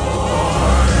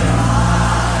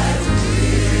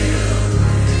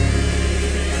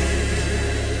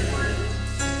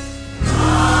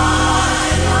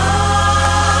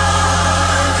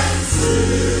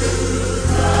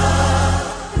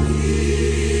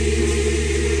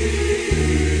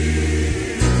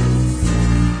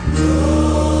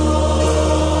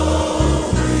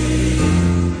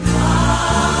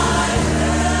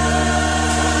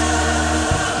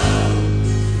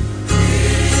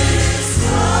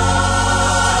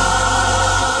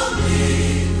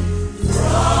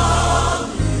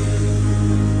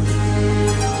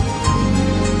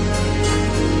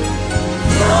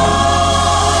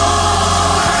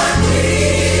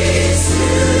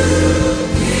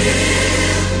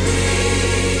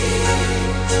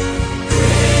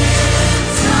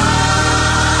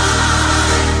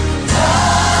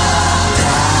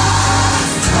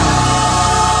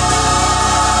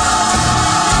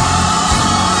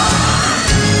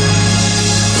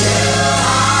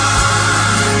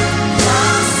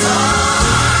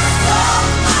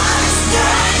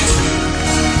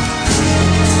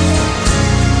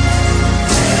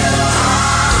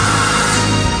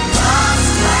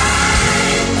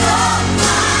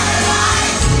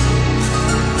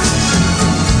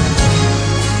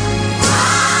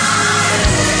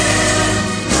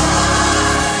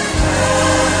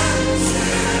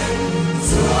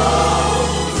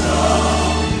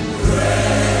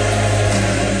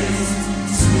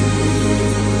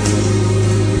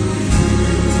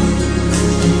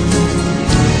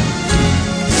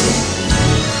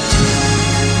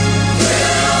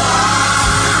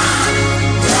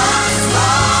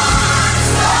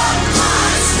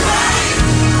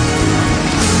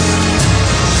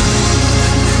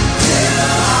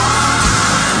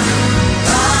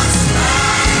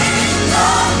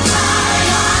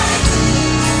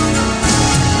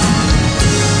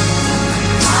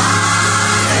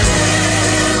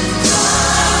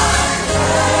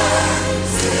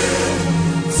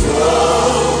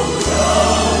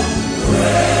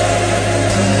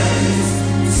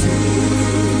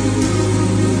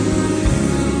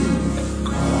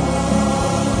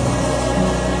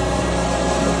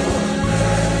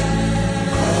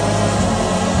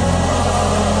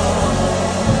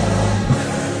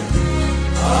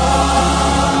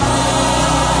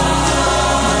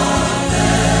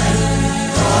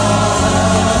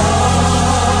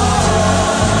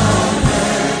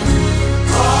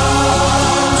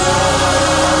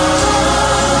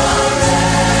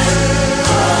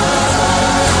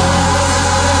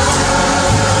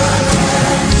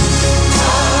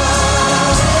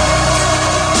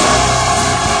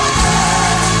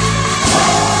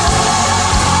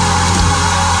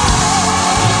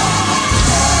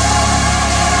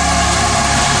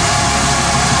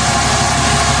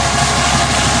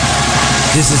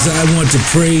 This is I Want to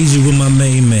Praise You with my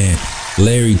main man,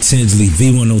 Larry Tinsley,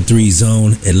 V103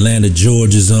 Zone, Atlanta,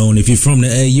 Georgia Zone. If you're from the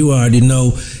A, you already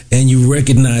know, and you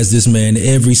recognize this man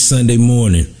every Sunday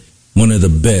morning. One of the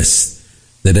best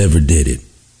that ever did it.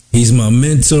 He's my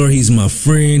mentor, he's my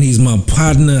friend, he's my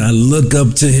partner. I look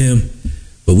up to him.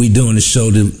 But we're doing the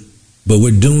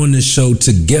show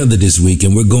together this week,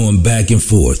 and we're going back and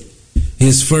forth.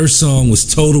 His first song was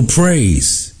Total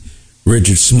Praise,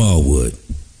 Richard Smallwood.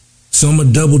 So I'm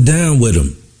gonna double down with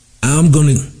him.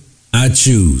 I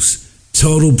choose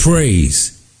Total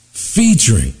Praise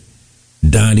featuring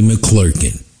Donnie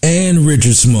McClurkin and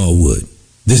Richard Smallwood.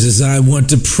 This is I Want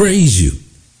to Praise You,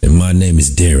 and my name is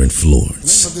Darin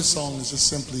Florence. The name of this song is just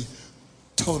simply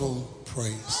Total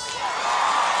Praise.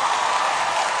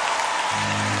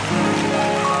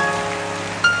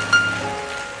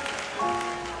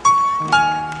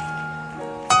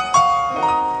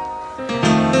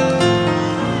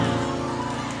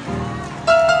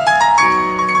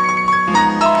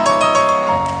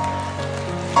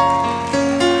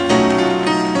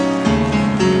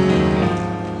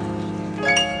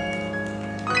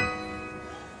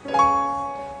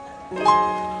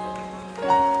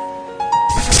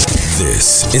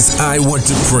 This is I Want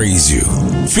to Praise You,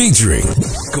 featuring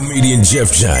comedian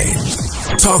Jeff Giant,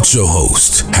 talk show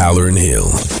host Hallerin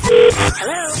Hill,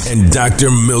 and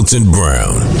Dr. Milton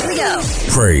Brown. Here we go.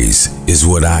 Praise is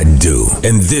what I do,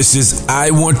 and this is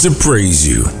I Want to Praise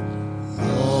You.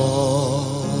 Lord,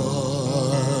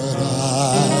 I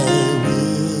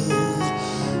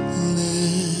will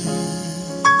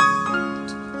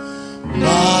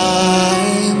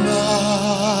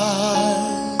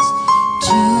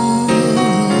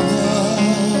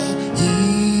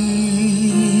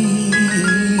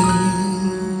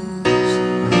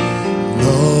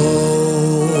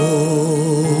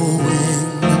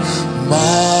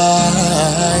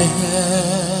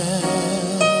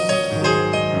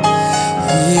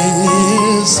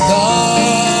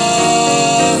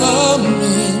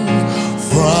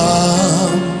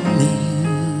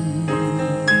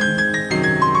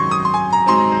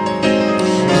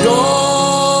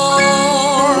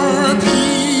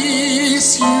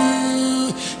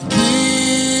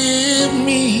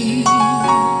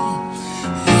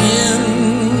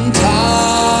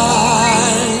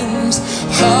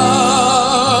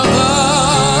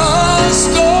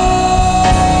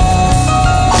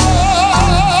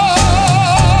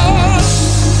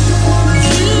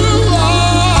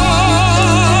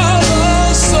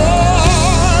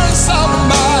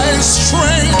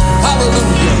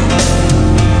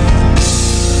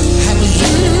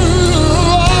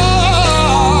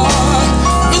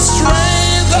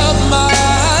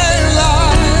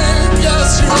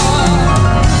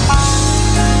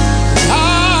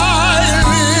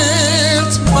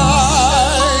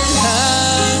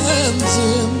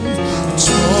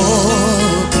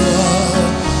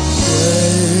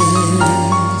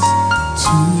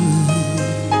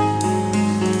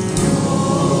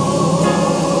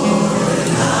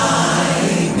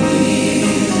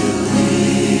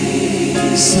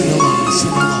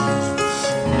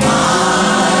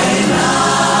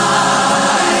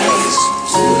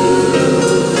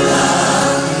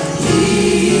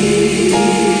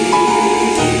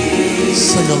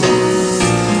along.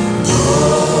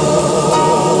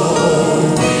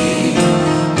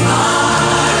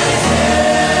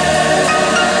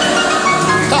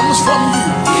 Comes from you.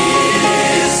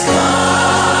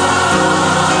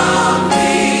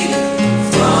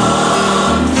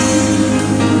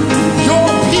 Your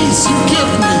peace you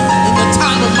give me in the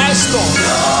time of my storm.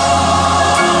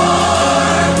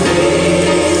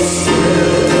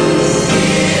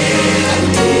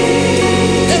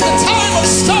 In the time of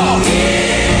storm.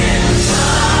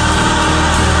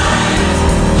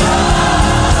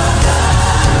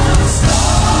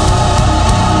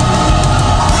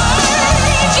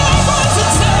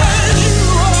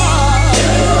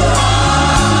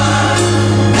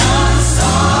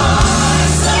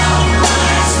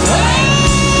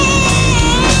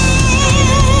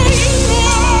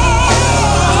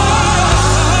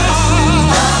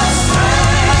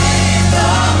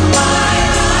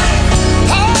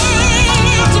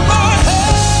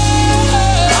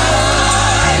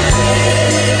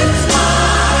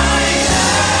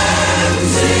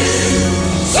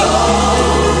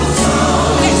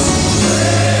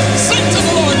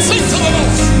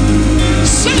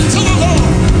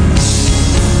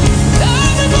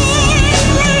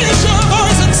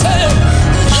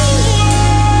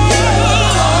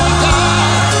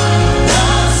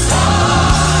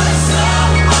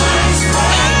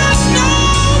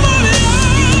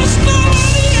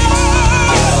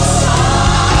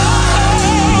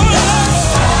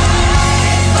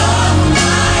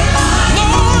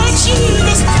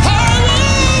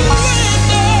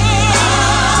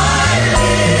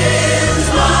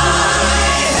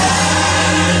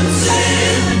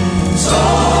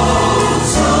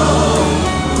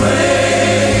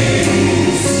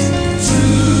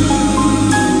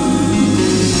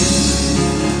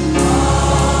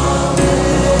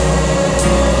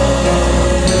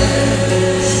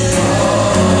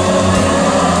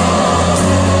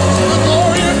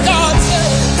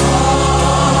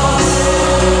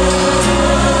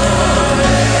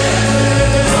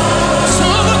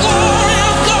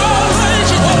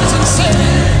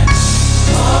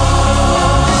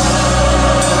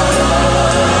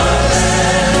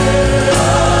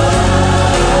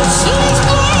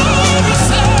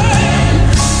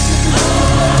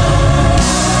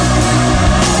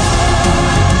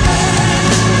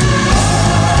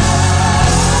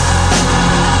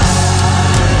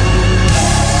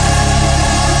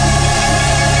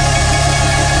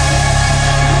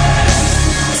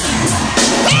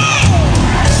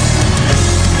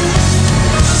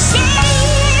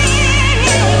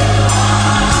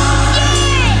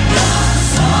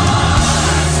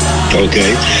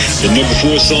 Okay, the number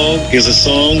 4 song is a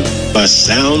song by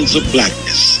Sounds of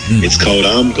Blackness. It's called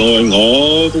I'm Going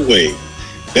All the Way.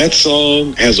 That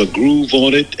song has a groove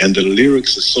on it, and the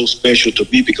lyrics are so special to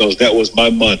me because that was my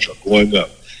mantra growing up.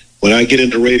 When I get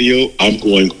into radio, I'm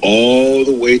going all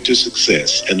the way to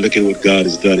success. And look at what God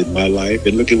has done in my life,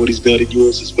 and look at what he's done in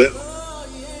yours as well.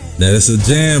 Now, that's a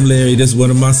jam, Larry. That's one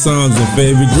of my songs and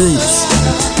favorite groups.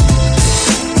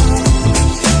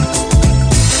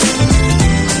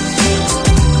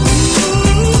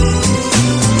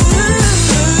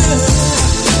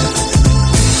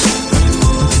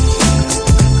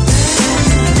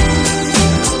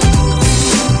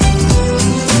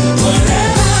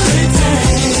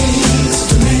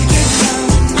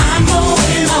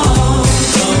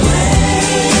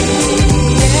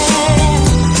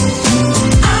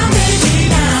 I may be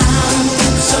down,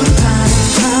 sometimes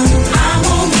I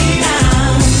won't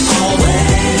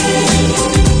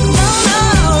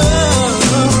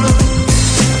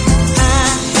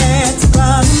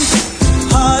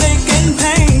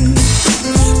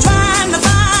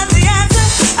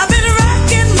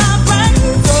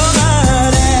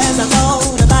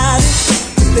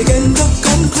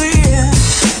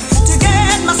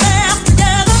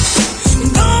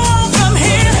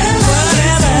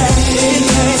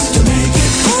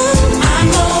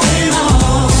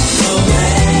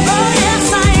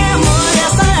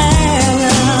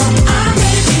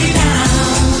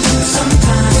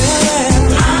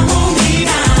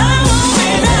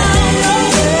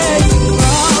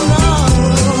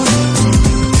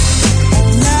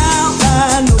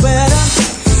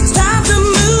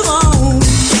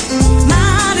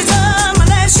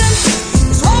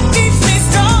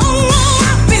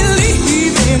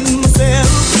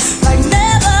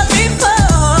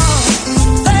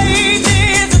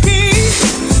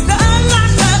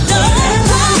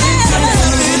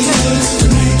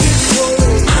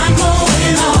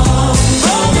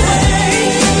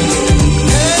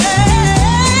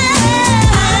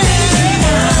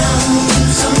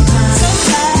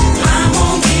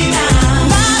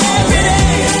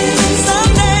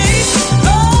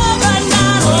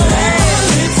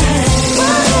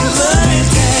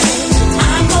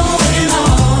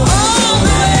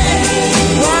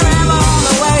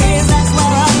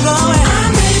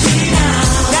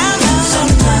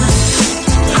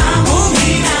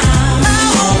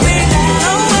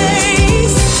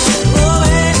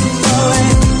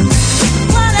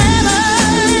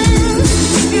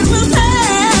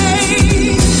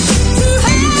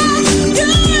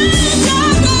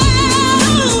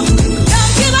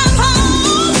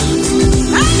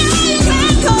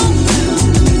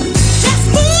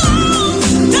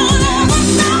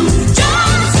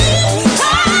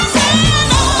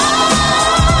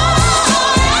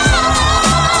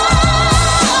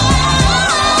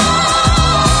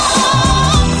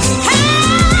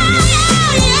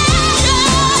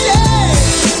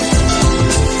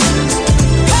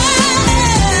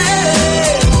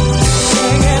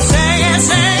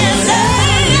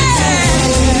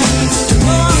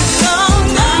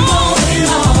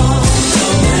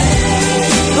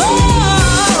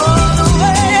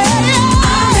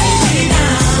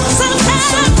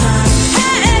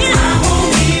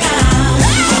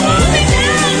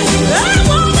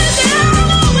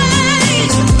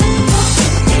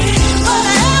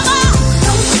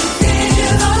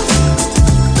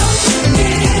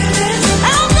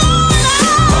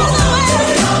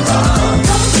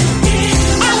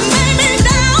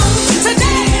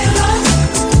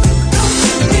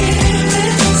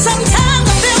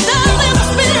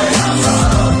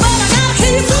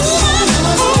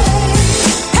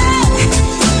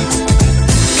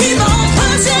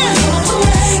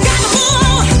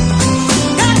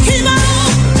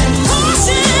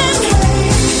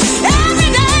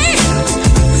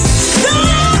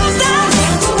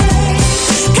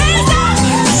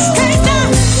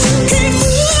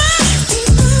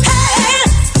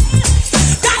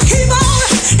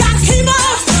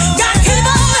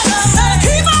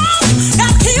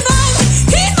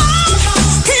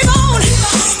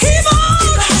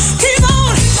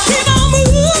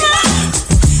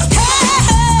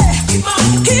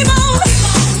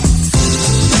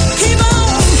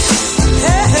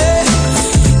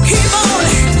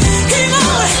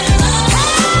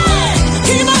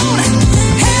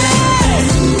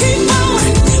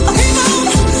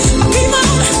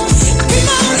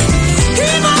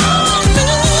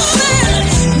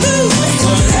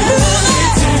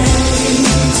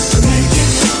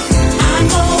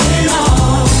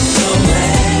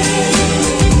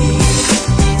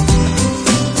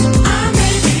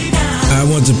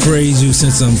praise you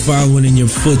since I'm following in your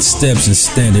footsteps and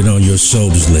standing on your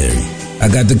shoulders, Larry. I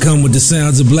got to come with the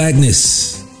sounds of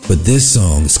blackness, but this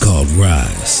song is called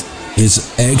Rise.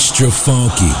 It's extra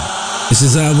funky. This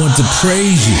is I Want to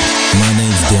Praise You. My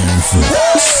name's Darin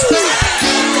Florence.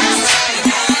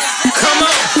 Come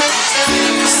on!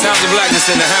 Sounds of blackness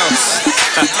in the house.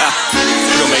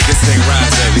 We're gonna make this thing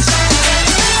rise, baby.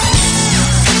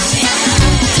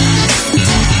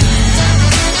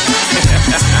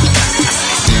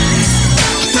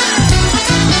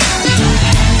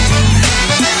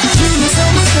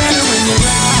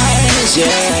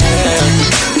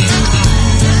 Yeah.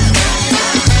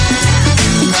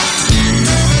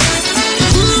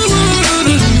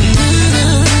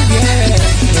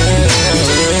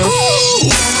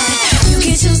 You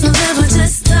can choose to live or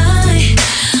just die,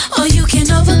 or you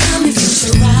can overcome if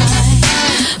you try.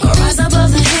 Or rise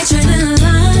above the hatred and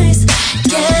lies.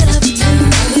 Get up and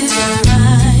live your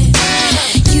life.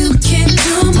 You can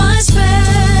do much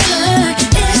better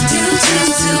if you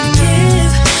choose to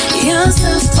give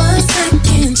yourself a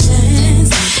second chance.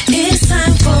 It's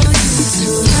time for you to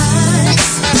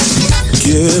rise.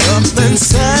 Get up and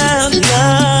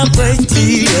celebrate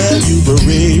the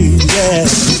Jubilee, yeah.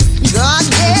 God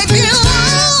gave you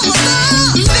all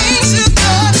the things you're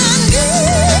gonna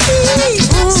need.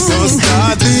 So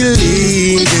start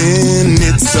believing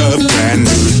it's a brand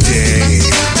new day.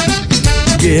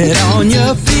 Get on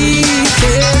your feet,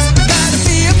 there's gotta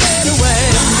be a better way.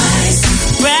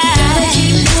 Rise, gotta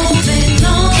keep moving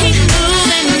on. Keep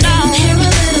moving on. Here a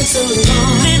little too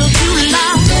long.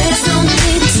 There's no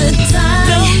need to die.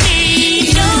 No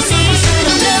need to rise.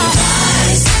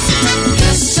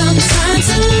 It's your time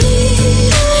to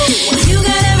lead. You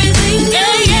got everything you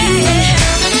need.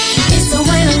 It's the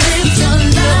way to live your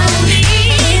life.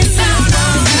 It's time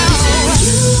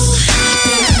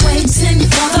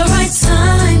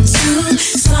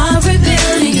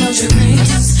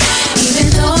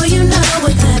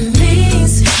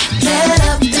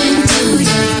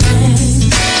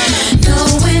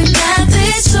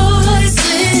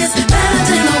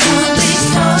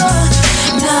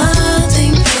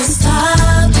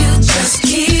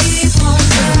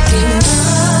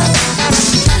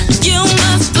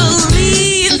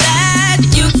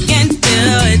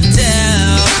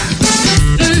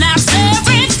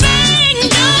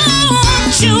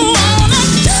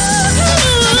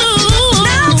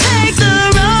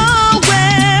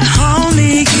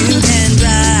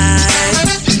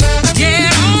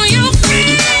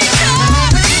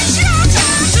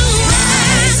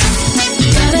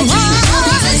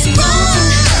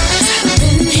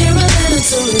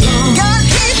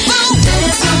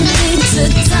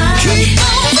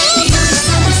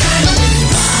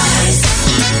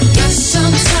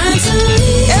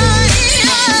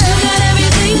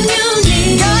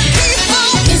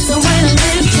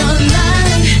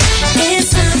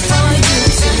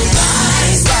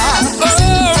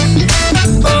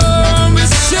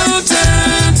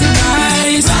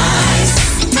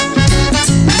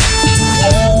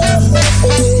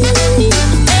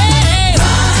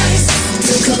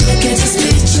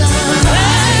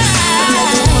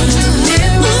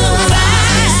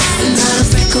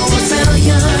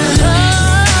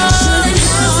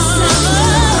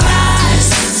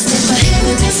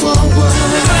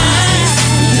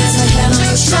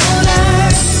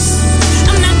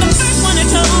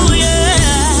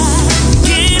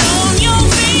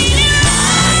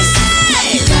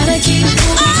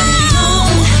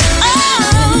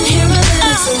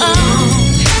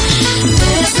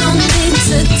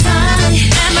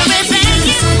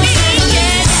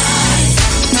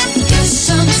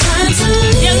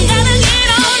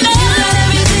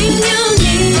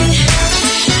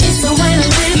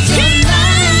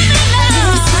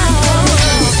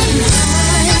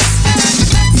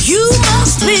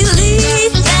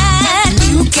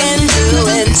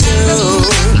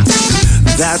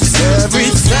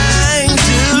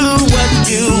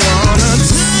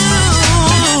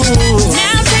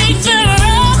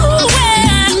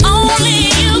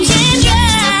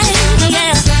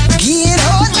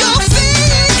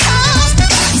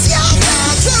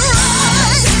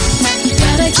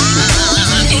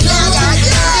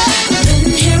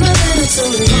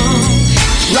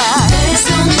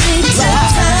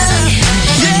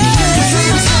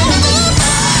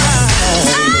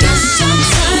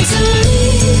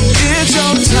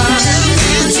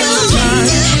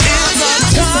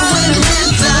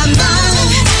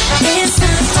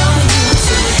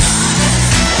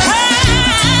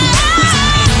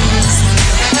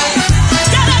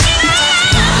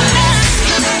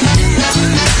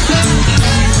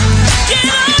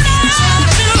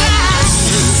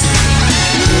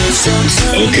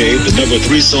Okay, the number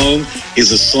 3 song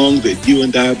is a song that you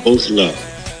and I both love.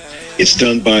 It's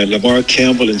done by Lamar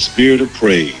Campbell in Spirit of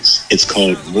Praise. It's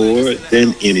called More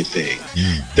Than Anything.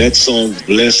 That song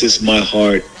blesses my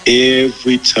heart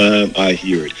every time I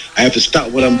hear it. I have to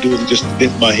stop what I'm doing, just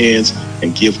lift my hands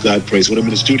and give God praise. When I'm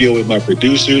in the studio with my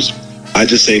producers, I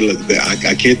just say, look,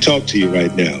 I can't talk to you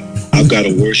right now. I've got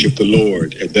to worship the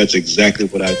Lord. And that's exactly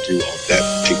what I do on that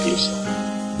particular song.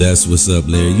 That's what's up,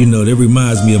 Larry. You know, that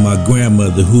reminds me of my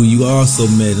grandmother, who you also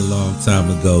met a long time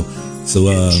ago. So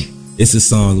it's a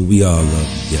song that we all love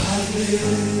together. I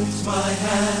lift my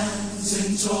hands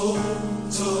in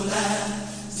total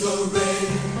adoration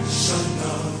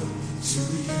unto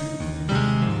you.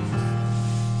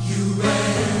 You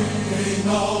reign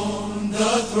on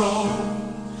the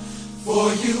throne,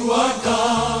 for you are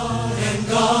God and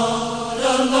God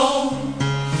alone.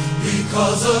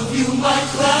 Because of you, my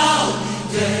cloudy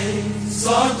days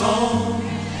are gone.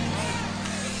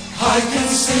 I can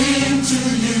sing to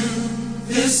you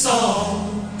this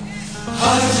song.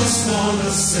 I just want to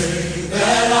say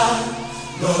that I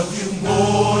love you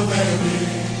more than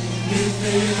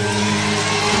anything.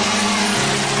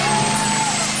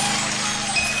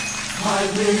 I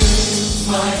lift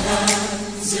my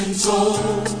hands in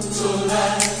total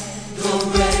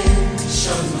adoration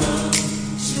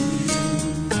unto you.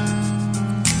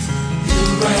 You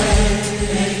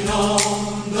reign on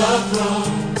the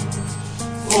throne,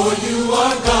 for you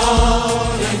are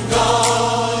God and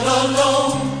God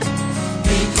alone.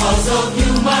 Because of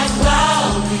you, my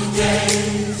cloudy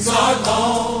days are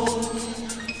gone.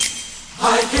 I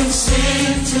can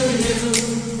sing to you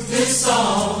this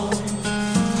song.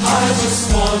 I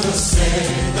just want to say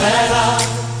that I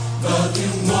love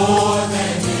you more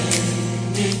than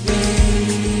anything.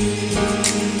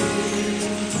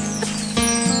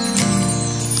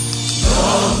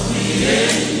 Love me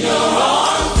in your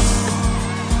arms.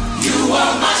 You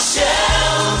are my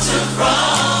shelter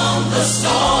from the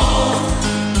storm.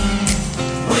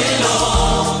 When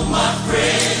all my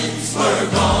friends were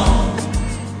gone,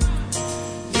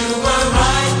 you were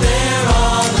right there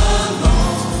all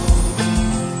along.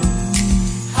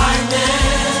 I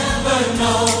never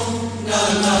known a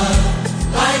love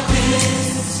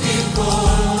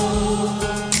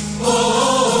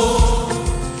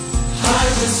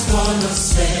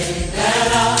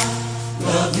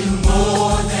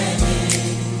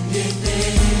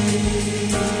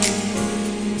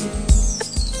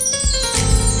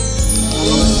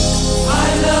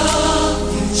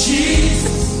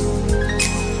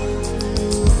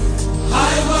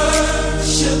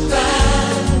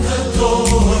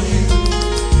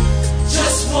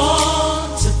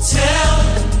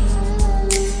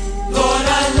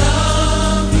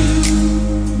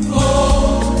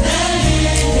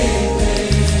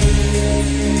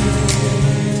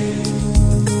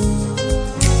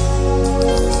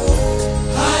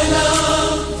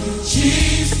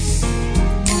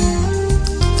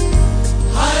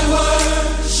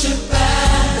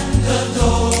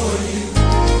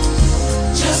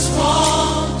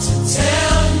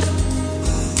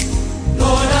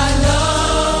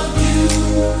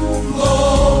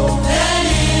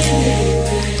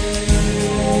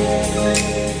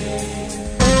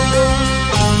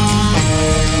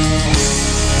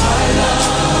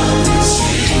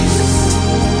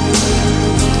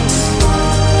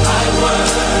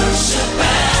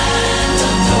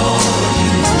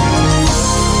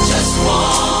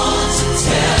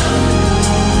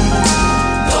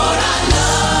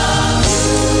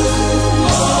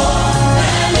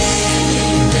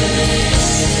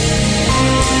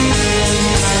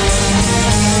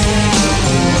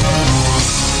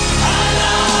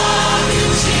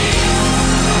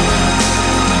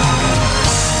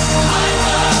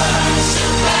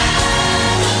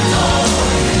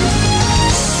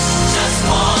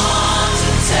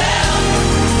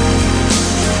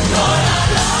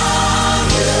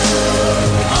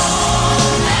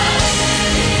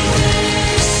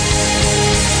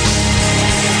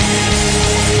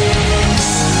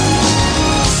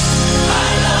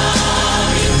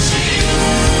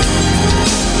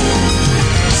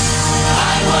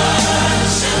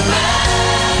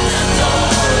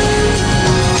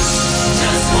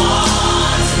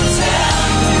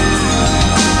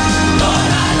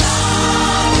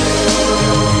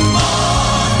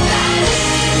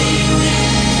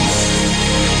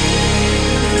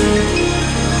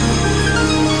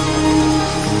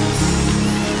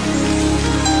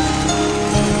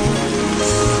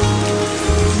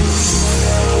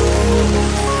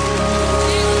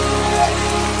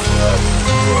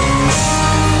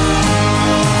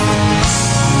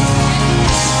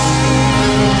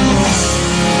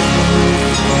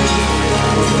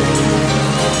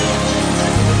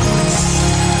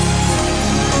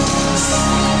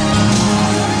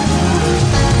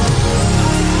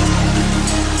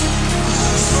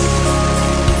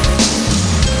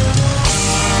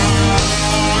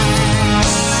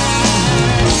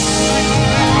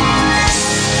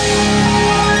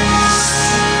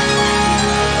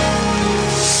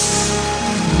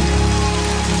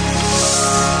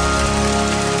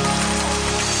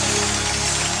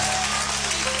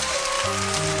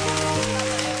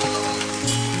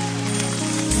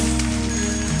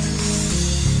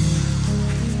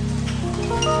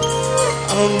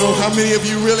know how many of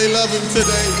you really love him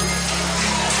today.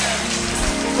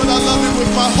 But I love him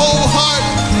with my whole heart,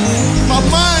 my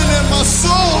mind and my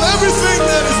soul, everything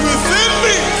that is within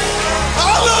me.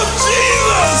 I love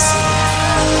Jesus.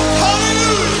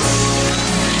 Hallelujah.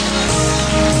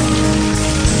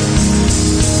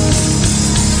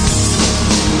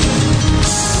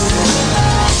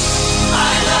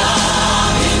 I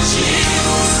love you,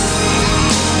 Jesus.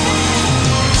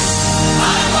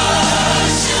 I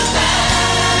worship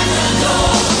and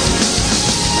adore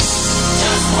you.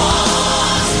 Just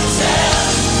want to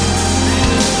tell you,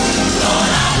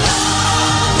 Lord, I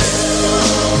love you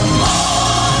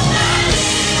more than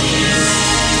anything.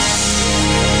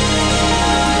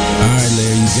 All right,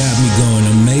 Larry, you got me going.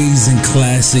 Amazing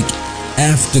classic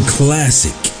after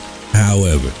classic.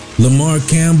 However, Lamar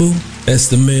Campbell, that's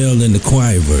the male in the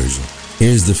choir version.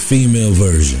 Here's the female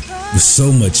version with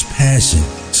so much passion.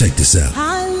 Check this out.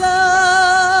 I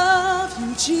love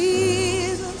you,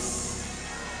 Jesus.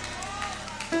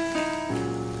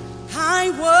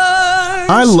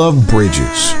 I love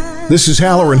bridges. This is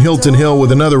Hallerin Hill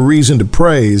with another reason to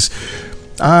praise.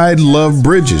 I love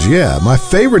bridges, yeah. My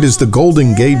favorite is the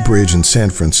Golden Gate Bridge in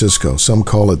San Francisco. Some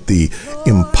call it the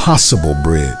Impossible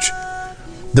Bridge.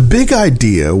 The big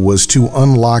idea was to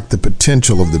unlock the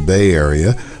potential of the Bay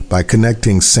Area by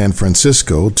connecting San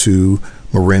Francisco to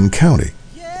Marin County.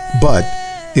 But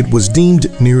it was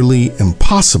deemed nearly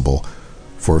impossible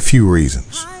for a few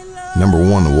reasons. Number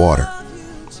one, the water.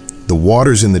 The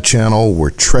waters in the channel were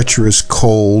treacherous,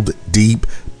 cold, deep,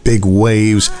 big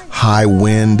waves, high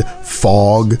wind,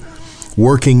 fog.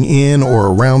 Working in or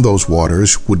around those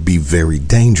waters would be very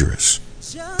dangerous.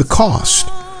 The cost.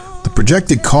 The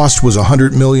projected cost was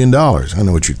 $100 million. I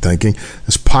know what you're thinking.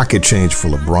 That's pocket change for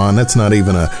LeBron. That's not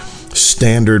even a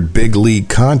standard big league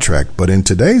contract. But in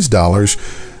today's dollars,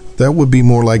 that would be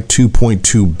more like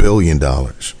 $2.2 billion.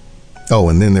 Oh,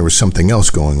 and then there was something else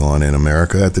going on in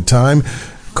America at the time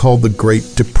called the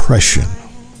Great Depression.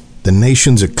 The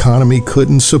nation's economy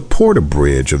couldn't support a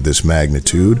bridge of this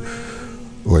magnitude,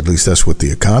 or at least that's what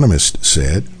the Economist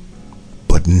said.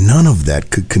 But none of that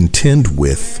could contend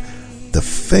with the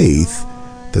faith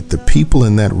that the people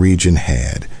in that region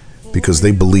had, because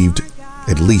they believed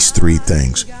at least three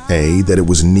things. A, that it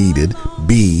was needed.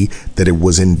 B, that it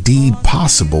was indeed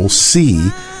possible.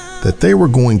 C, that they were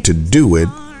going to do it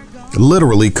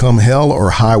literally come hell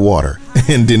or high water.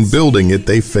 And in building it,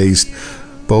 they faced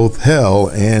both hell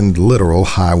and literal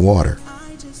high water.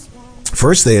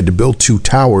 First, they had to build 2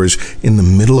 towers in the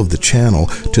middle of the channel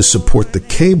to support the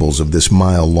cables of this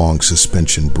mile-long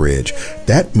suspension bridge.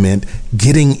 That meant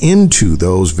getting into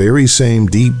those very same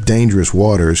deep, dangerous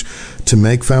waters to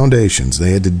make foundations.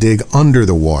 They had to dig under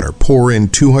the water, pour in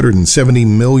 270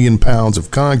 million pounds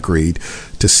of concrete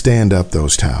to stand up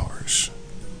those towers.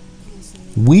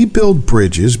 We build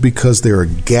bridges because there are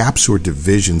gaps or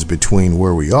divisions between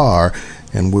where we are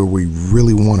and where we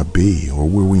really want to be or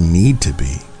where we need to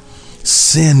be.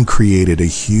 Sin created a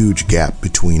huge gap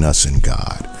between us and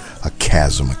God, a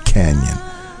chasm, a canyon.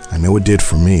 I know it did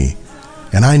for me.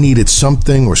 And I needed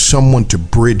something or someone to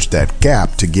bridge that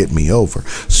gap to get me over.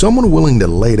 Someone willing to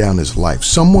lay down his life.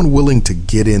 Someone willing to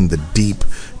get in the deep,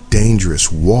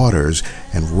 dangerous waters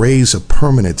and raise a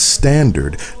permanent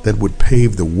standard that would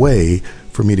pave the way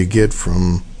for me to get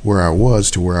from where I was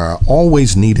to where I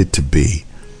always needed to be,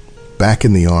 back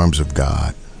in the arms of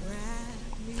God.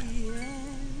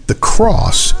 The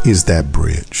cross is that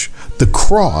bridge. The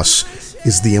cross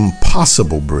is the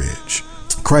impossible bridge.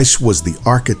 Christ was the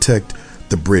architect,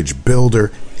 the bridge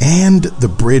builder, and the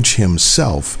bridge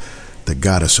himself that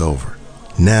got us over.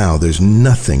 Now there's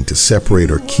nothing to separate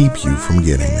or keep you from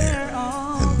getting there.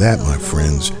 And that, my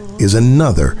friends, is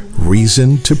another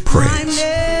reason to praise.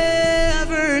 I've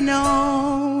never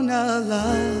known a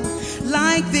love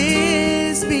like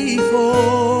this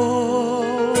before.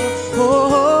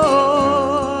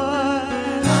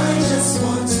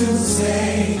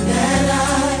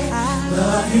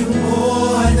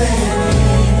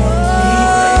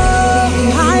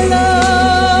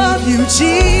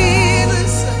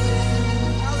 Jesus,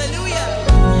 hallelujah.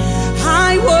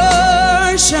 I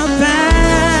worship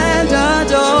and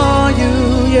adore you,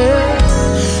 yeah.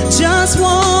 Just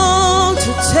want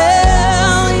to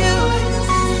tell you,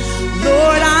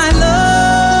 Lord, I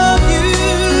love you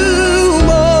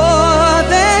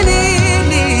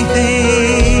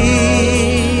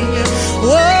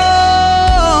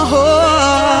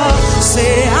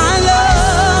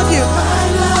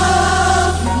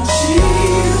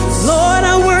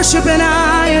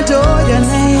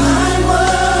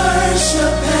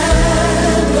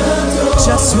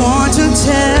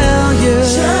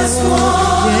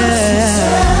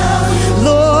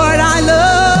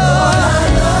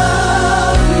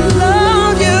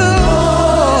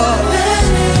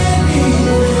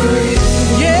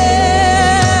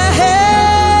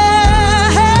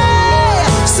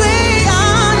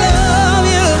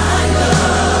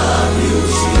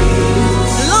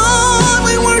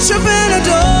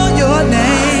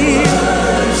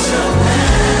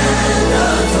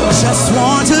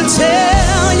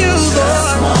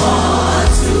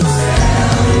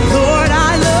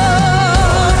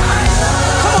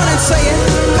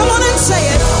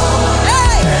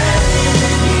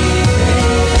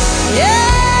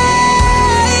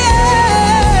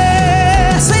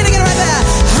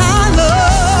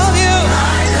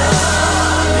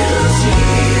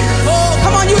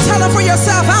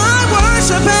yourself, I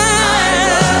worship and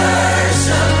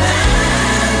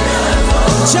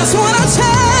just want to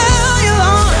tell you,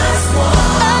 Lord,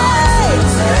 hey,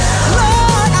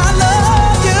 Lord, I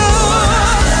love you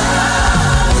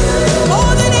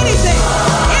more than anything,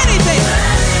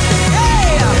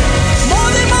 hey, more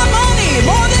than my money,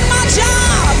 more than my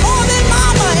job, more than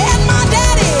mama and my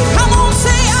daddy. Come on,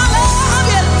 say I love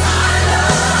you.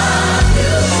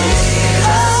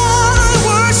 I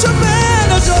worship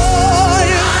and adore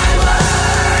you.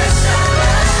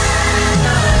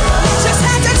 Just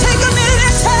had to take a minute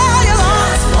and tell you,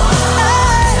 Lord,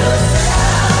 hey,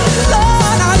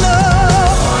 Lord, I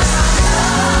love.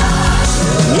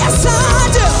 Yes, I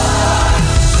do.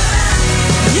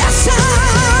 Yes, I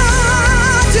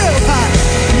do.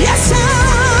 Yes, I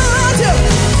do.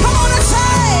 Come on and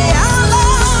say, I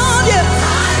love you.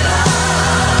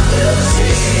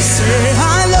 Say,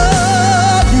 I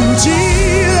love you,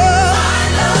 Jesus.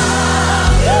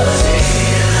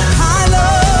 I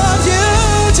love you,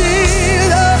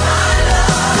 Jesus.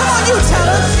 Come on, you tell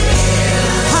us.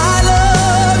 I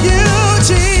love you,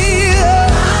 Jesus.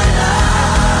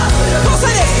 Come on,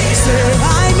 say it. Say,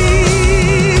 I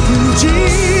need you,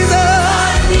 Jesus.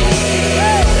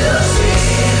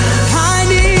 I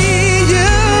need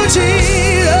you,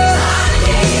 Jesus.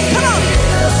 Come on.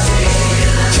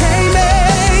 Can't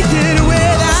make it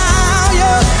without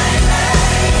you.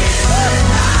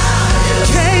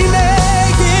 Can't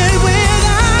make it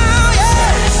without you.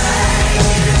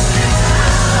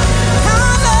 I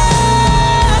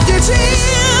love you,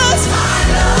 Jesus.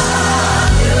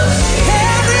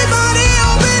 Everybody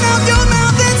open up your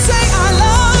mouth and say, I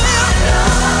love you.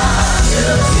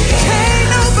 Can't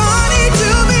nobody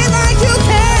do me like you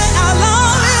can. I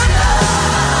love you.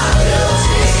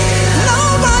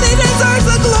 Nobody deserves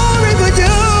the glory but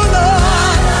you,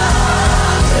 Lord.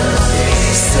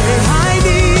 Say, I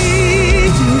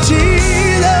need you,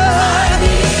 Jesus.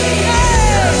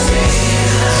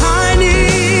 I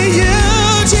need you,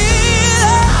 Jesus.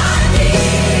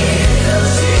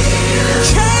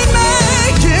 Can't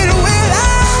make it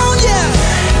without you.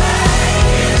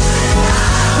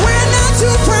 We're not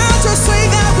too proud to say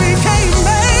that we can't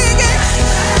make it.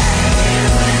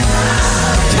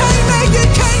 Can't make it,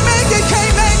 can't make it,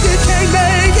 can't make it, can't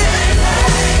make it.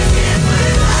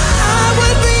 I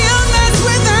would be a mess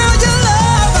without your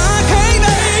love. I can't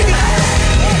make it.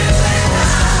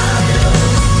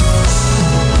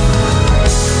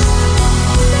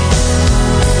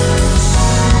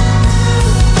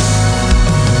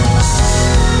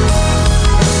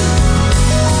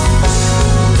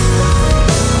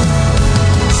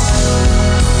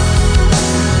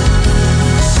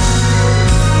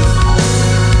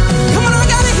 Come on, I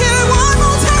gotta hear it one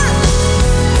more time.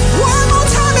 One more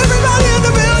time, everybody in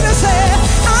the building say,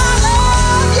 I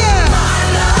love you.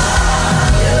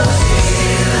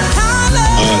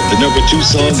 The number 2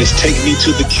 song is Take Me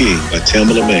to the King by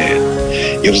Tamela Mann.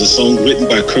 It was a song written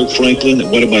by Kirk Franklin,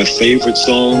 one of my favorite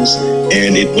songs,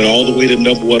 and it went all the way to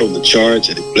number 1 on the charts,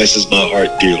 and it blesses my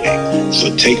heart dearly. So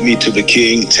Take Me to the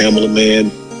King, Tamela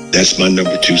Mann, that's my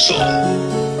number 2 song.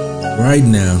 Right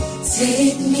now.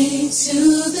 Take me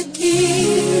to the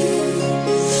King.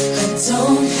 I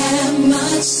don't have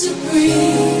much to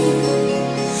bring.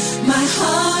 My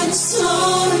heart is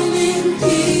torn in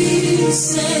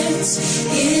pieces.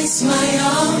 It's my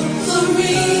offering.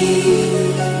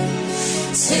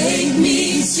 Take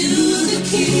me to the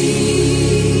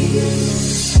King.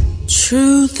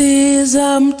 Truth is,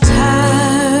 I'm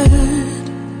tired.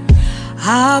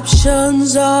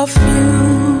 Options are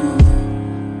few.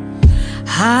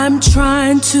 I'm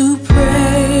trying to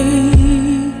pray,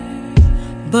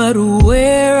 but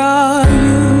where are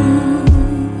you?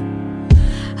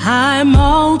 I'm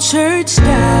all churched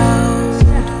out,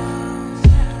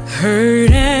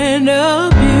 hurt and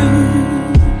abused.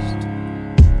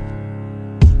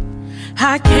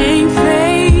 I can't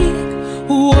fake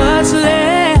what's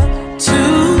left to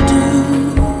do.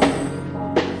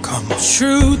 Come on.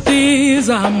 Truth is,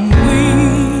 I'm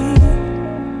weak.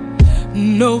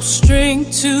 No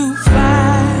strength to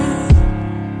fight,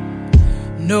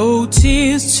 no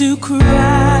tears to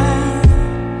cry.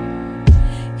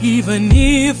 Even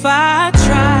if I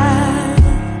tried,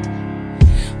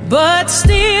 but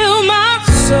still my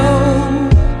soul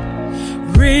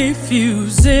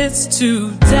refuses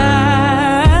to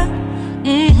die.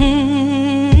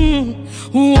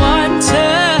 One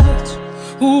touch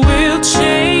will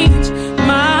change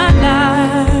my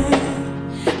life.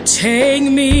 Take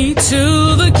me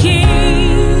to the King.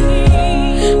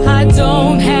 I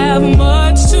don't have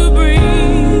much to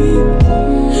bring.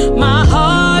 My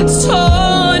heart's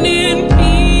torn in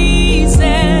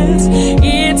pieces.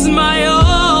 It's my own.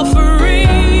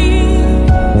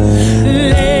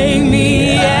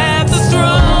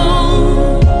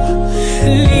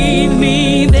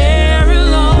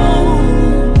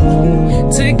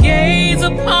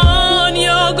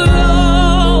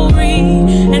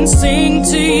 sing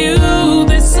to you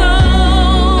this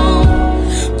song.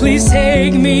 Please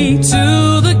take me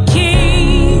to the King.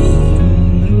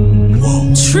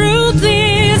 Truth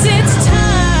is, it's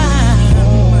time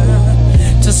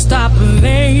to stop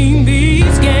playing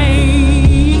these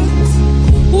games.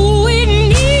 We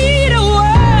need a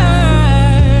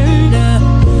word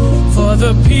for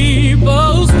the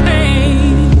people's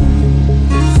pain.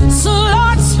 So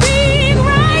Lord, speak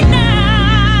right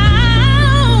now.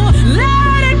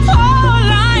 Let it pour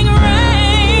like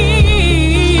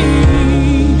rain.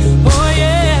 Oh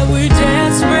yeah, we're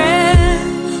desperate.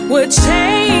 We're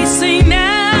chasing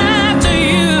after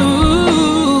you.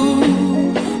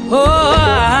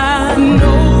 Oh,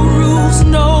 no rules,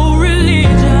 no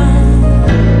religion.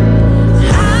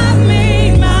 I've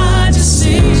made my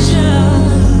decision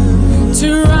to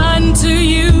run to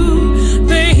you,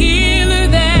 the healer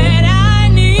that I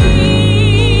need.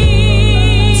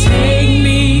 Take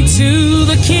me to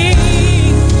the King.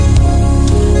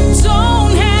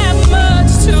 Don't have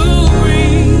much to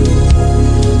bring.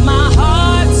 My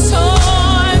heart's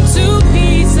torn to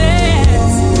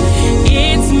pieces.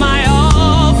 It's my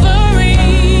offering.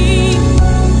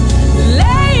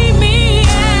 Lay me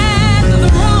at the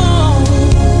throne.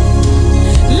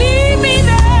 Leave me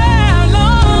there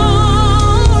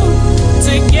alone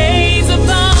to gaze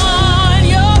upon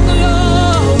your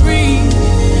glory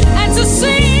and to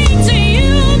sing to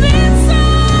you this song.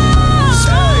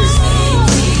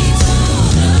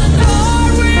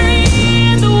 Lord, we're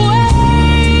in the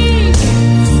way.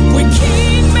 We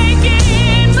keep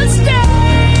making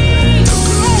mistakes.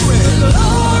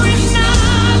 Glory's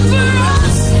not for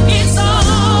us, it's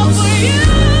all for you.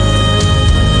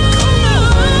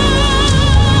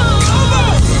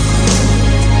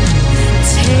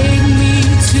 Take me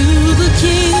to the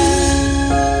King.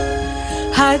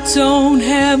 I don't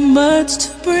have much to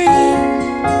bring.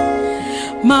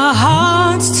 My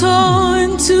heart's torn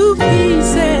to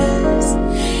pieces.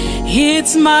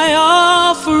 It's my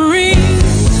offering.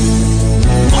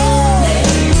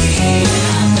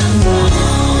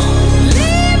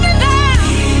 Leave me there.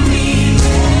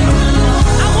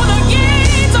 I wanna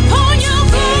gaze upon your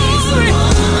glory.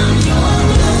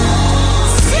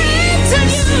 Sing to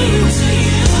you.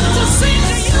 To sing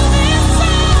to you this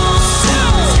song.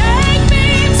 Take me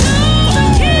to the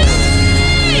King.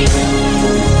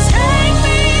 Take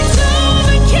me to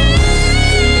the King.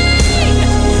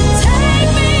 Take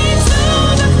me to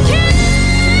the King.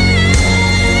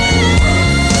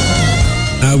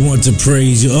 I want to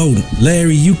praise you. Oh,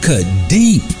 Larry, you cut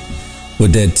deep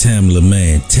with that Tamla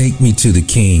Man. Take me to the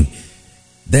King.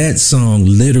 That song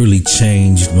literally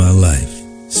changed my life.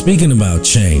 Speaking about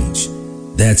change,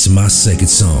 that's my second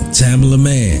song. Tamla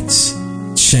Man's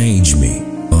Change Me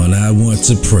on I Want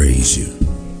to Praise You.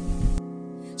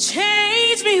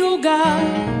 Change me, oh God.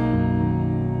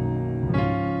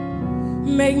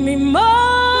 Make me more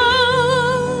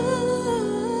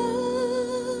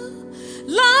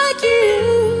like you.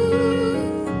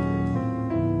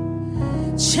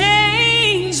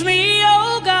 Change me,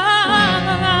 oh God.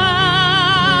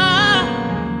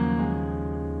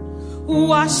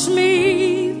 Wash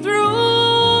me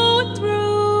through and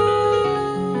through.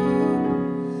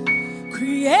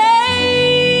 Create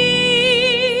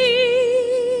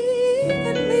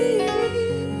in me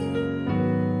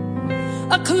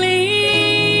a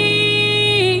clean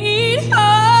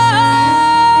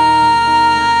heart,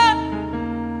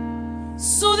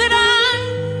 so that I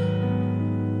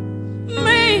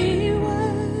may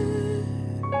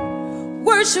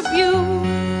worship you.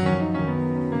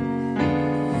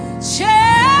 Change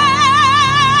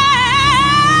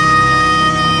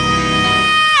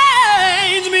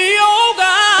me, oh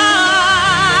God.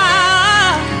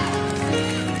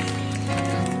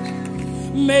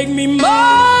 Make me more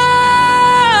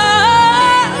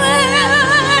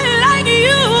like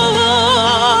you.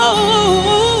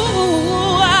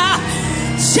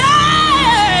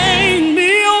 Change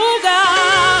me, oh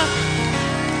God.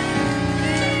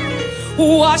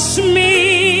 Wash me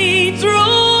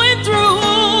through and through.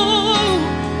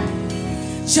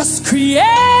 Just create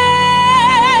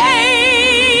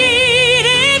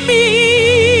in me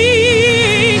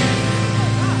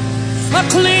a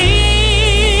clean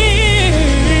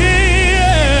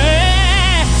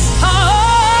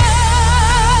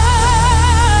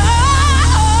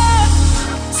heart,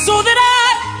 so that I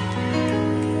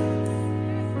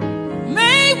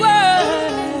may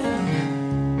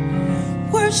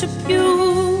worship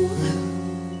you.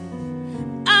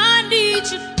 I need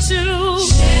you to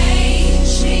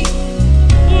change me.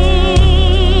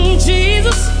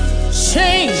 Jesus,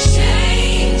 change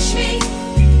me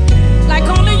like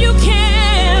only you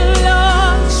can,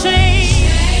 Lord. Change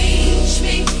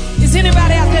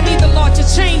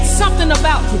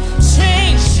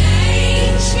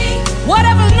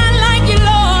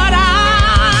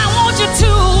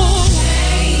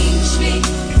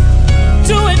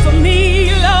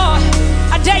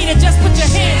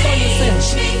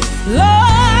Lord,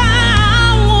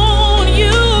 I want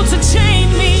you to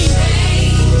change me.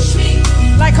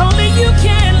 Like only you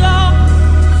can, Lord.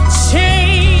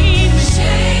 Change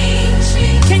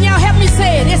me. Can y'all help me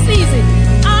say it? It's easy.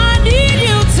 I need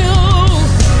you to.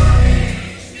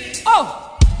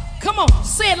 Oh, come on,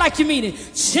 say it like you mean it.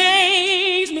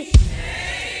 Change me.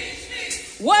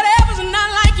 Whatever's not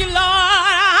like you, Lord,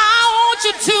 I want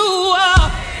you to.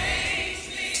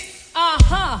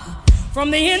 From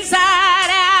the inside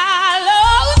out,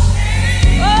 Lord.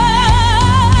 Oh,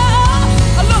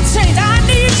 a little change. I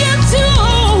need you to.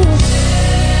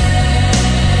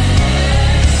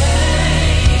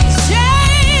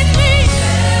 Change me.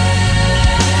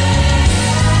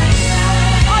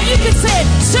 Or you can say,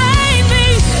 change me.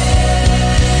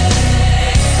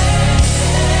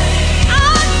 I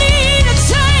need a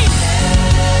change.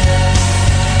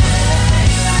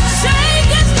 Change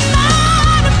this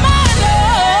mind of mine,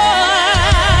 Lord.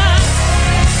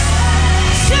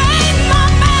 Change my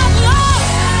mouth, Lord.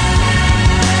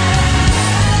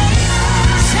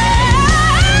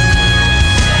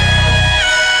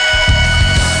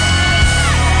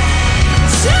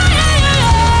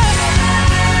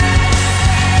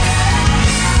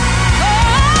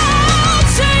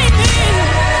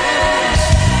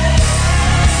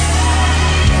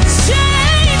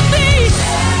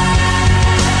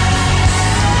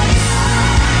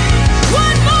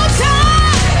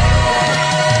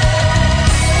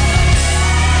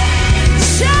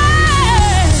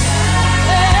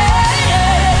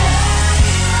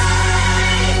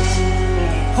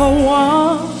 A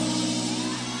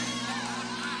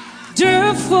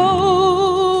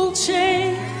wonderful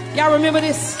change. Y'all remember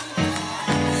this?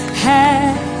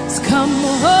 Has come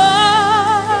over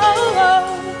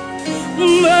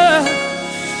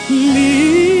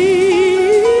me.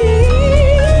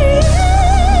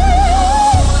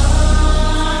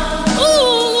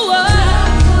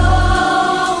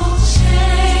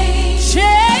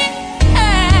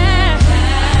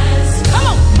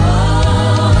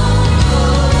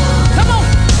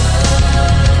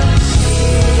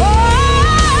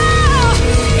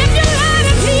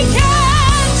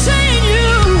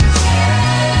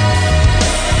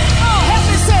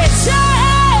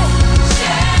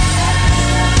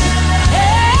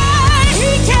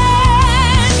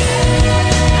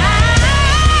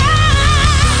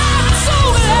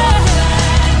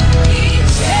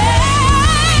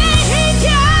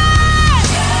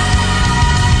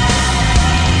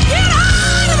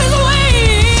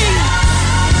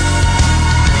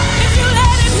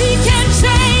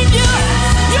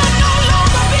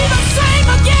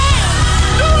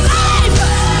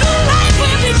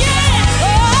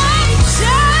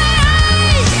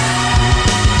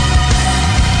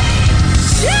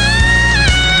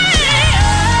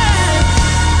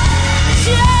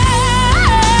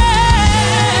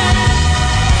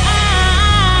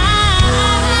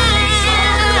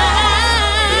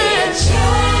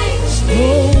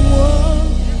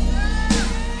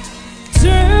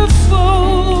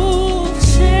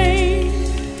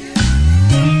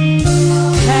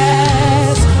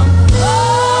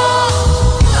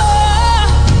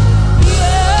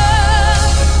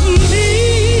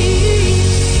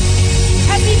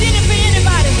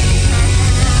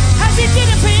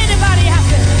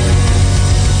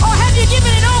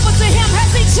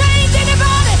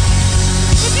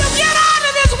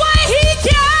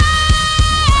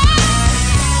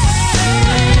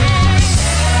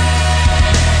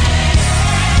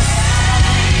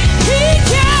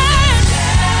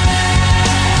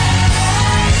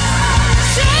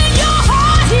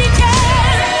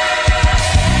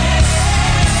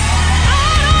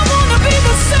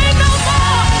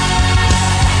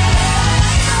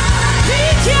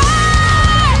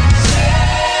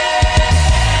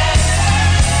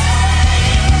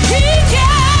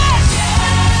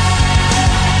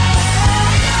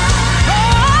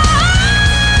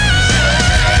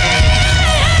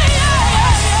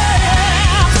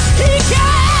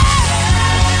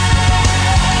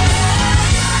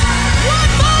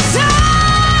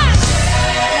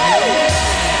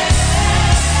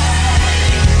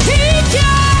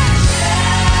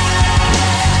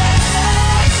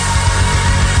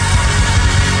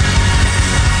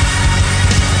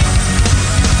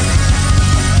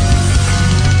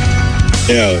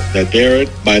 Now, Darin,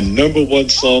 my number one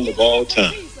song of all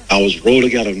time. I was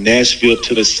rolling out of Nashville,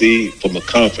 Tennessee from a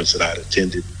conference that I had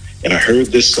attended, and I heard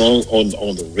this song on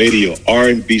the radio,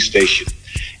 R&B station,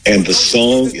 and the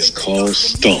song is called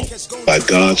Stomp by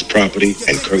God's Property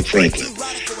and Kirk Franklin.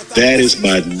 That is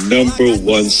my number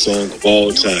one song of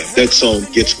all time. That song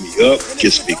gets me up,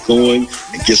 gets me going,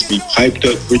 and gets me piped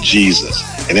up for Jesus.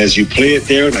 And as you play it,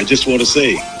 Darin, I just want to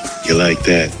say, you like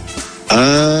that?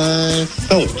 I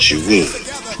thought you would.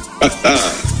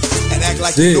 And act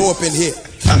like you know up in here.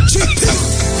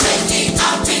 Lately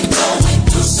I've been going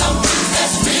through something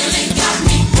that's really got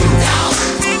me down.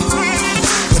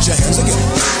 Put your hands together.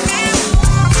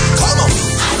 Come on.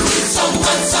 I need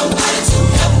somebody to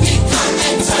help me come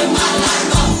and turn my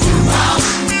life around.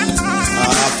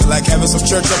 I feel like having some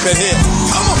church up in here.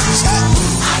 Come on, chat.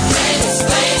 I can't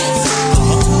explain it.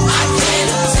 I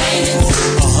can't obtain it.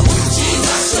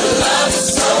 Jesus, your love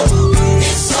is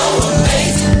it's so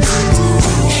amazing.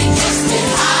 It gets me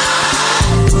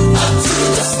high up to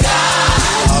the sky.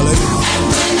 Hallelujah. And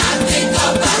when I think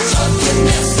about your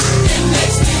goodness, it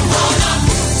makes me wanna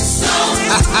snow.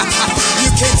 You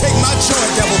can't take my joy,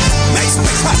 devil. Makes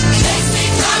me clap. Makes me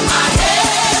clap my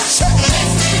hands.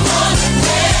 Makes me wanna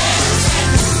dance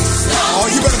and snow. Oh,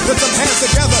 you better put them hands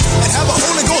together and have a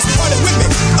Holy Ghost party with me.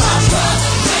 My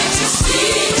brother, can't you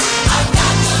see? I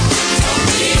got the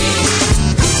victory.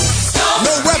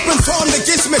 No weapon formed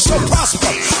against me shall prosper.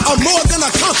 I'm more than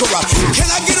a conqueror. Can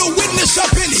I get a witness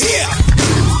up in here?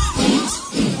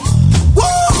 Woo!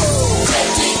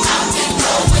 Lately I've been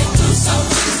going through some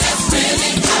things that's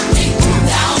really got me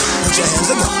down. Put your hands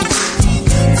together.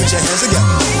 Put your hands together.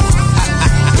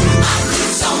 I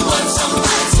need somebody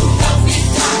to help me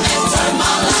come and turn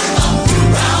my life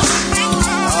around.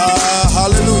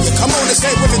 Hallelujah. Come on and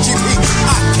say it with me, GP.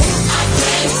 I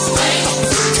can't explain.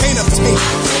 Can't obtain.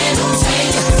 I can't obtain.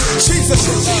 Jesus,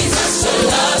 your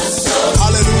love is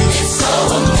hallelujah. It's so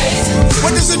amazing.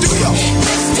 What does it do, y'all? It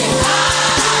makes me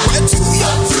high. Where to,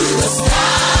 y'all? Up to the sky.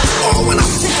 Oh, when I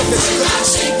think of this, I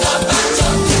think about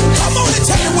your goodness. come on and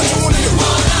tell me what you want to do.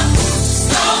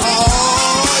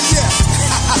 Oh, yeah.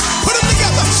 Put them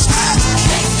together.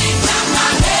 Makes me clap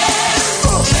my hands.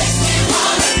 Makes me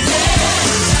wanna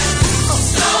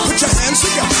dance. Put your hands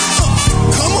together.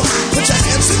 Come on. Put your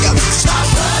hands together. My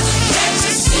brother, can't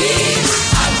you see?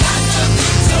 I got the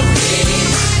victory.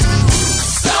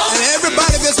 And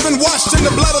everybody that's been washed in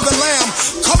the blood of the Lamb,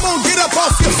 come on, get up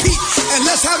off your feet and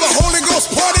let's have a Holy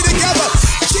Ghost party together.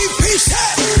 GP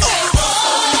said.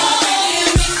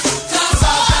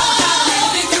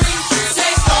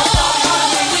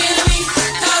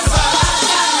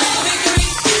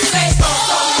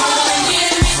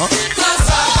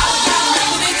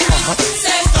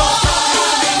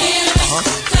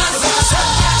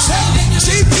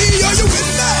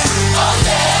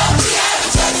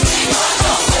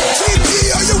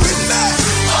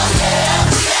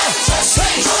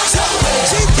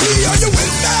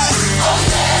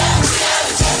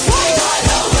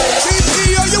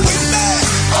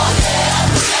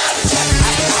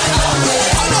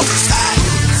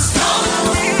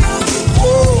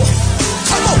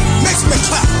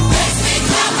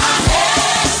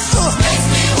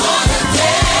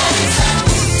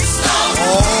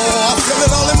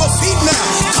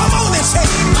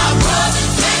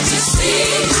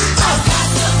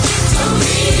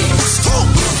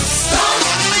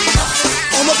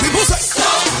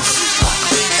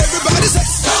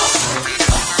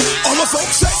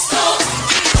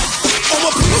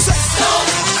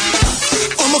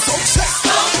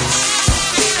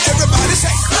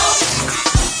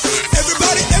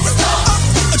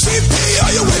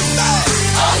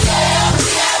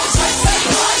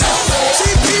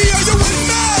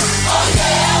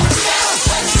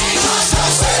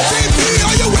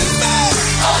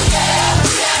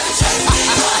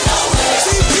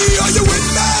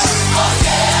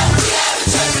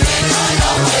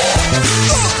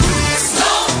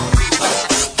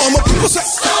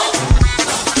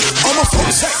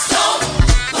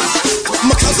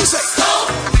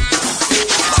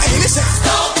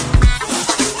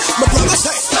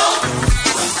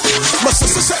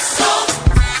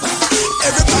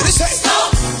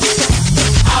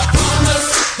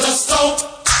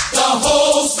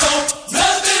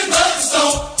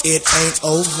 It ain't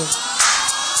over.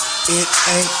 It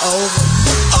ain't over.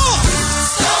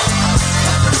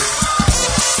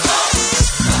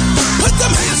 Put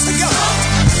them hands together.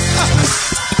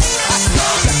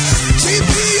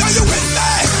 GP, are you with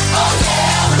me? Oh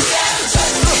yeah, we had to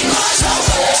touch me.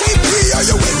 GP, are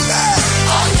you with me?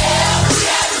 Oh yeah, we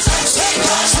had to touch me.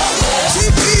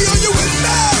 GP, are you with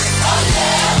me? Oh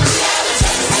yeah, we had to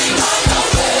touch me.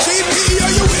 GP,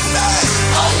 are you with me?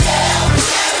 Oh yeah, we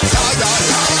had to touch me.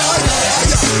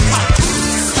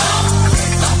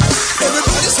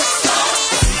 Everybody say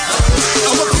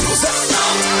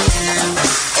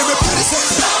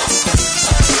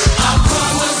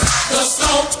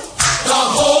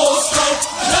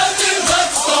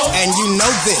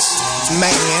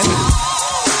Man.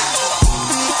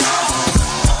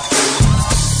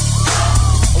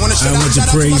 I want to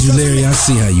praise you, Larry. I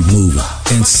see how you moving.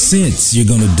 And since you're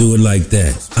going to do it like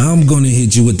that, I'm going to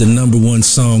hit you with the #1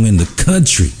 song in the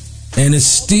country. And it's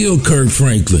still Kirk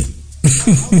Franklin.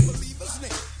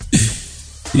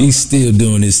 He's still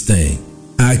doing his thing.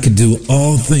 I could do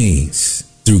all things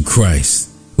through Christ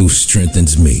who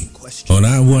strengthens me. And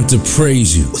I want to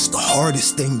praise you. What's the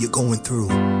hardest thing you're going through?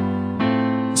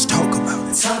 Let's talk about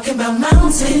it. Talking about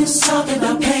mountains, talking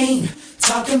about pain.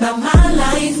 Talking about my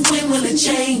life, when will it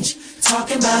change?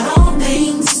 Talking about all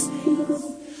things,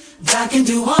 God can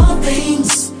do all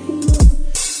things.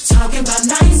 Talking about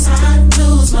nights I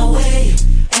lose my way,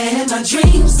 and my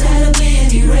dreams that have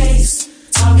been erased.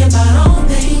 Talking about all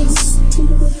things,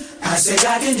 I said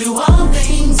God can do all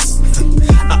things.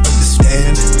 I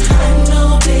understand. I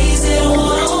know days it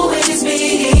won't always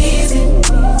be easy.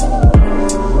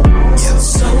 Yeah.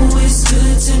 So it's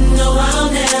good to know I'll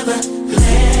never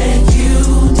let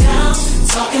you down.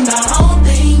 Talking about all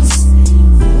things,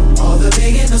 all the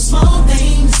big and the small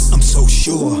things. I'm so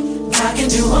sure God can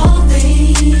do all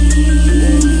things.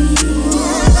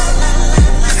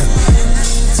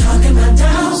 Talking about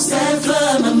doubts that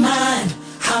flood my mind.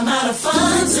 I'm out of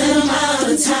funds and I'm out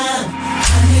of time.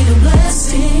 I need a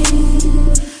blessing.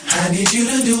 I need you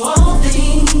to do all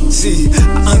things. See, I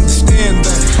understand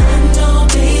that. I know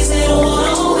days it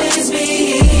won't always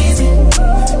be easy.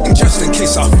 And just in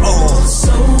case I fall,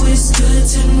 so it's good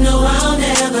to know I'll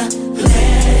never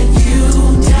let you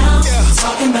down. Yeah.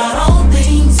 Talking about all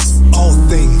things, all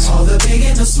things, all the big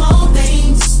and the small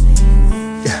things.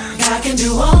 Yeah. God can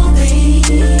do all things.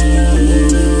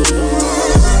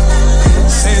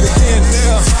 Say it again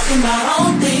now. Talking about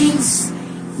all things,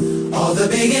 all the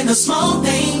big and the small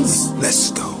things.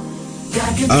 Let's go.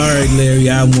 All right, Larry,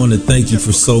 I want to thank you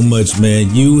for so much,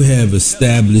 man. You have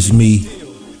established me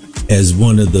as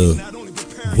one of the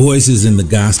voices in the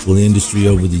gospel industry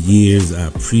over the years. I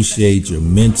appreciate your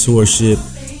mentorship.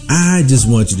 I just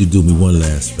want you to do me one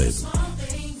last favor.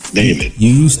 Name it. You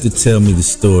used to tell me the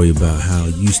story about how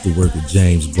you used to work with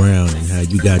James Brown and how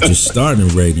you got your start in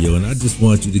radio, and I just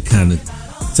want you to kind of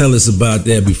tell us about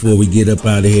that before we get up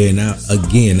out of here. And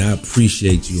I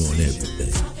appreciate you on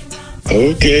everything.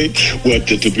 Okay. Well,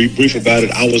 to be brief about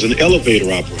it, I was an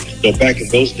elevator operator. So back in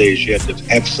those days, you had to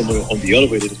have someone on the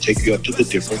elevator to take you up to the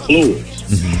different floors.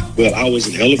 Mm-hmm. Well, I was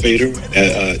an elevator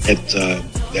at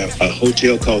a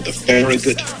hotel called the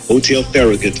Hotel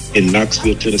Farragut in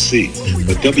Knoxville, Tennessee. Mm-hmm.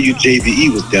 But WJBE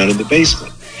was down in the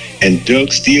basement. And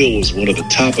Doug Steele was one of the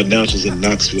top announcers in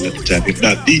Knoxville at the time, if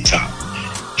not the top.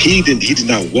 He did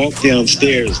not walk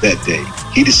downstairs that day.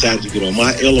 He decided to get on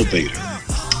my elevator.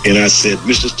 And I said,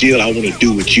 Mr. Steele, I want to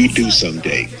do what you do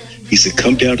someday. He said,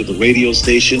 come down to the radio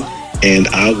station and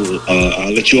I'll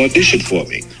let you audition for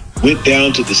me. Went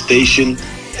down to the station,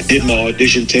 I did my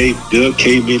audition tape. Doug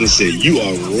came in and said, you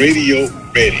are radio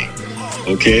ready.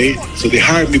 Okay? So they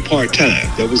hired me part-time.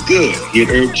 That was good. He had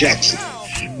Herb Jackson.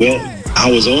 Well, I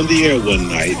was on the air one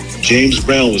night. James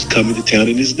Brown was coming to town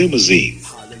in his limousine.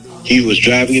 He was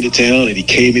driving into town and he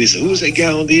came in and said, who's that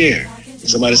guy on the air? And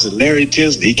somebody said, Larry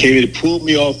Tinsley. He came in and pulled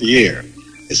me off the air.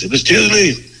 I said, Mr.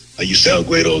 Tinsley, you sound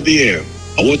great on the air.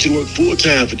 I want you to work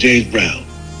full-time for James Brown.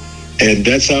 And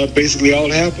that's how basically all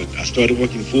happened. I started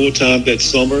working full-time that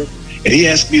summer. And he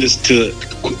asked me to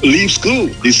leave school.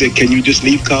 He said, can you just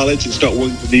leave college and start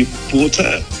working for me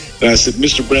full-time? And I said,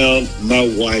 Mr. Brown, my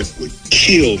wife would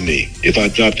kill me if I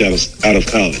dropped out of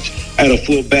college. I had a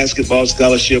full basketball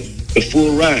scholarship, a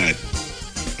full ride.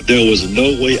 There was no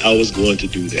way I was going to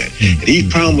do that. And he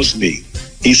promised me,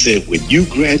 he said, when you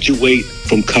graduate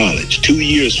from college 2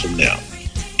 years from now,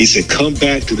 he said, come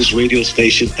back to this radio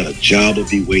station and a job will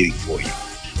be waiting for you.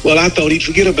 Well, I thought he'd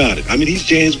forget about it. I mean, he's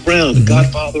James Brown, the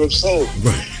godfather of soul.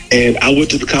 Right. And I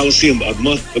went to the Coliseum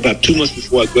about 2 months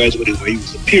before I graduated, where he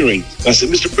was appearing. I said,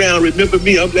 Mr. Brown, remember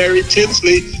me? I'm Larry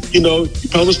Tinsley. You know, you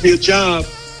promised me a job.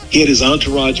 He had his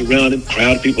entourage around him,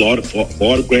 crowd of people for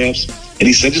autographs. And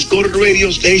he said, just go to the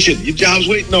radio station. Your job's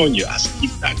waiting on you. I said,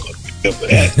 he's not going to remember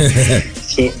that.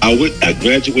 So I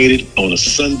graduated on a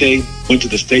Sunday, went to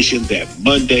the station that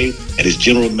Monday, and his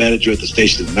general manager at the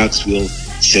station in Knoxville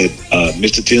said,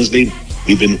 Mr. Tinsley,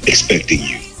 we've been expecting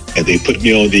you. And they put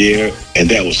me on the air, and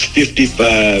that was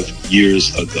 55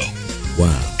 years ago.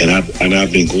 Wow. And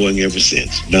I've been going ever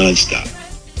since, nonstop.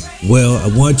 Well,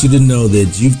 I want you to know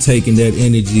that you've taken that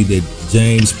energy that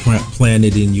James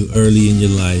planted in you early in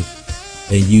your life,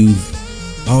 and you've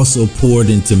also poured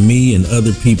into me and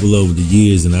other people over the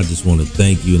years, and I just want to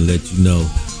thank you and let you know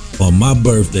on my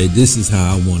birthday, this is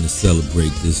how I want to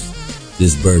celebrate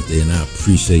this birthday, and I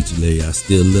appreciate you, Larry. I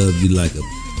still love you like a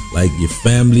like your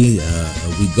family.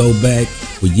 We go back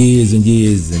for years and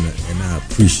years, and I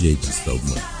appreciate you so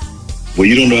much. Well,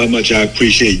 you don't know how much I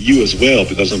appreciate you as well,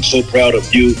 because I'm so proud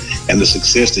of you and the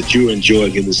success that you're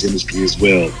enjoying in this industry as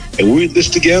well. And we're in this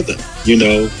together, you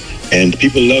know, and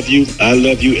people love you, I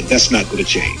love you, and that's not going to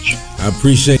change. I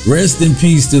appreciate. Rest in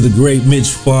peace to the great Mitch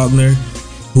Faulkner,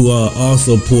 who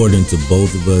also poured into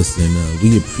both of us, and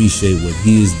we appreciate what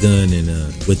he has done, and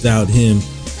without him,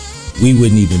 we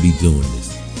wouldn't even be doing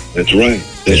this. That's right.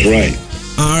 That's right.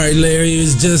 All right, Larry,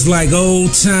 it's just like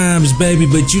old times, baby,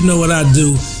 but you know what I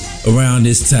do around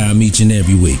this time each and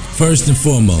every week. First and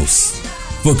foremost,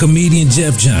 for comedian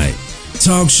Jeff Giant,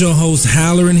 talk show host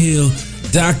Hallerin Hill,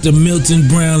 Dr. Milton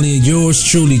Brown, and yours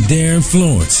truly, Darin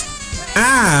Florence.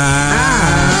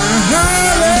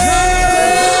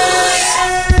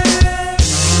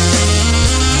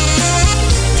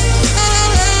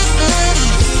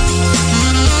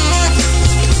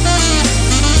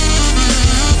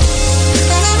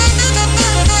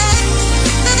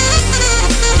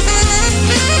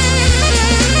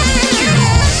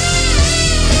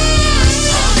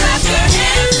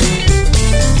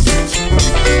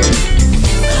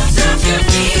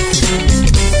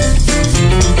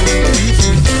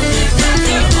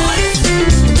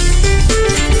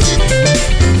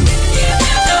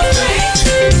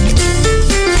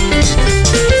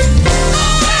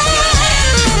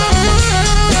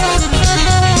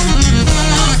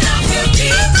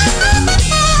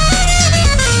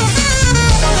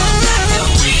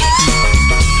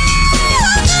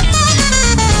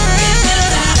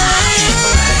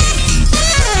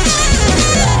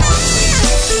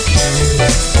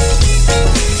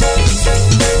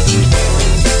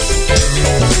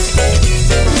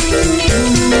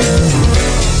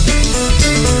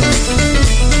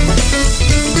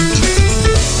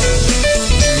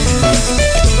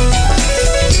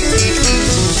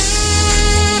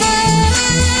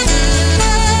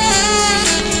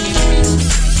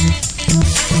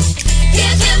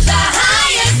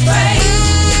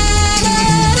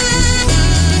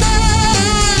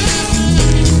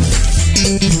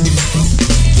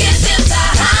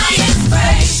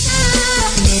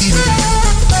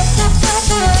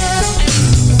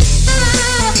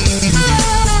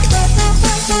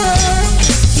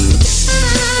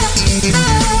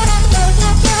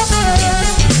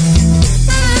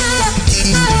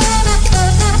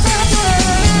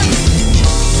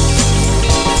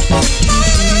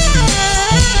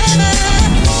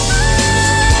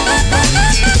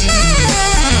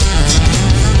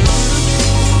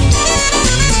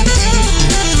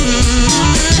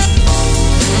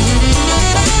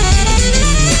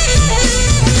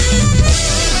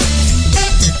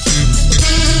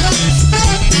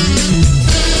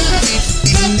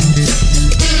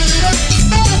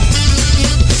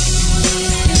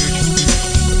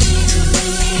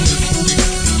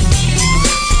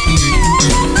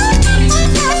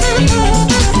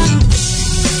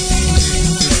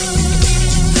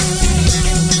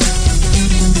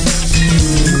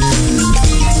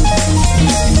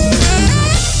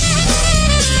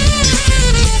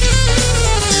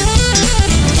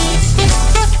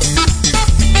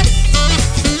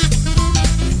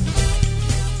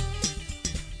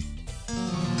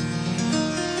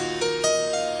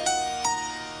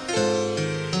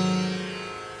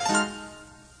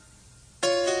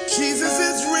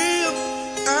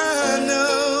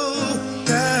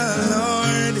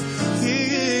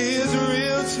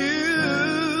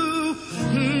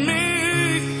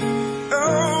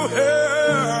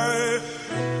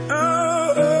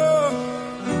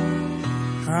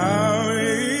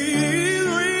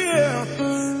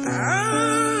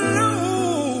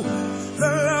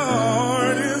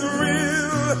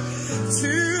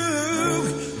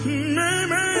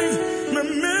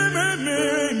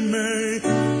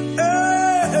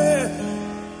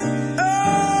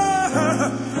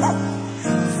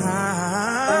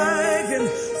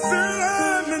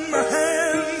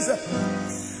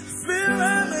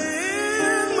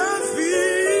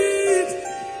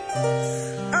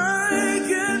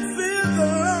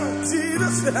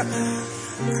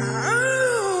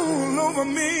 all over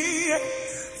me.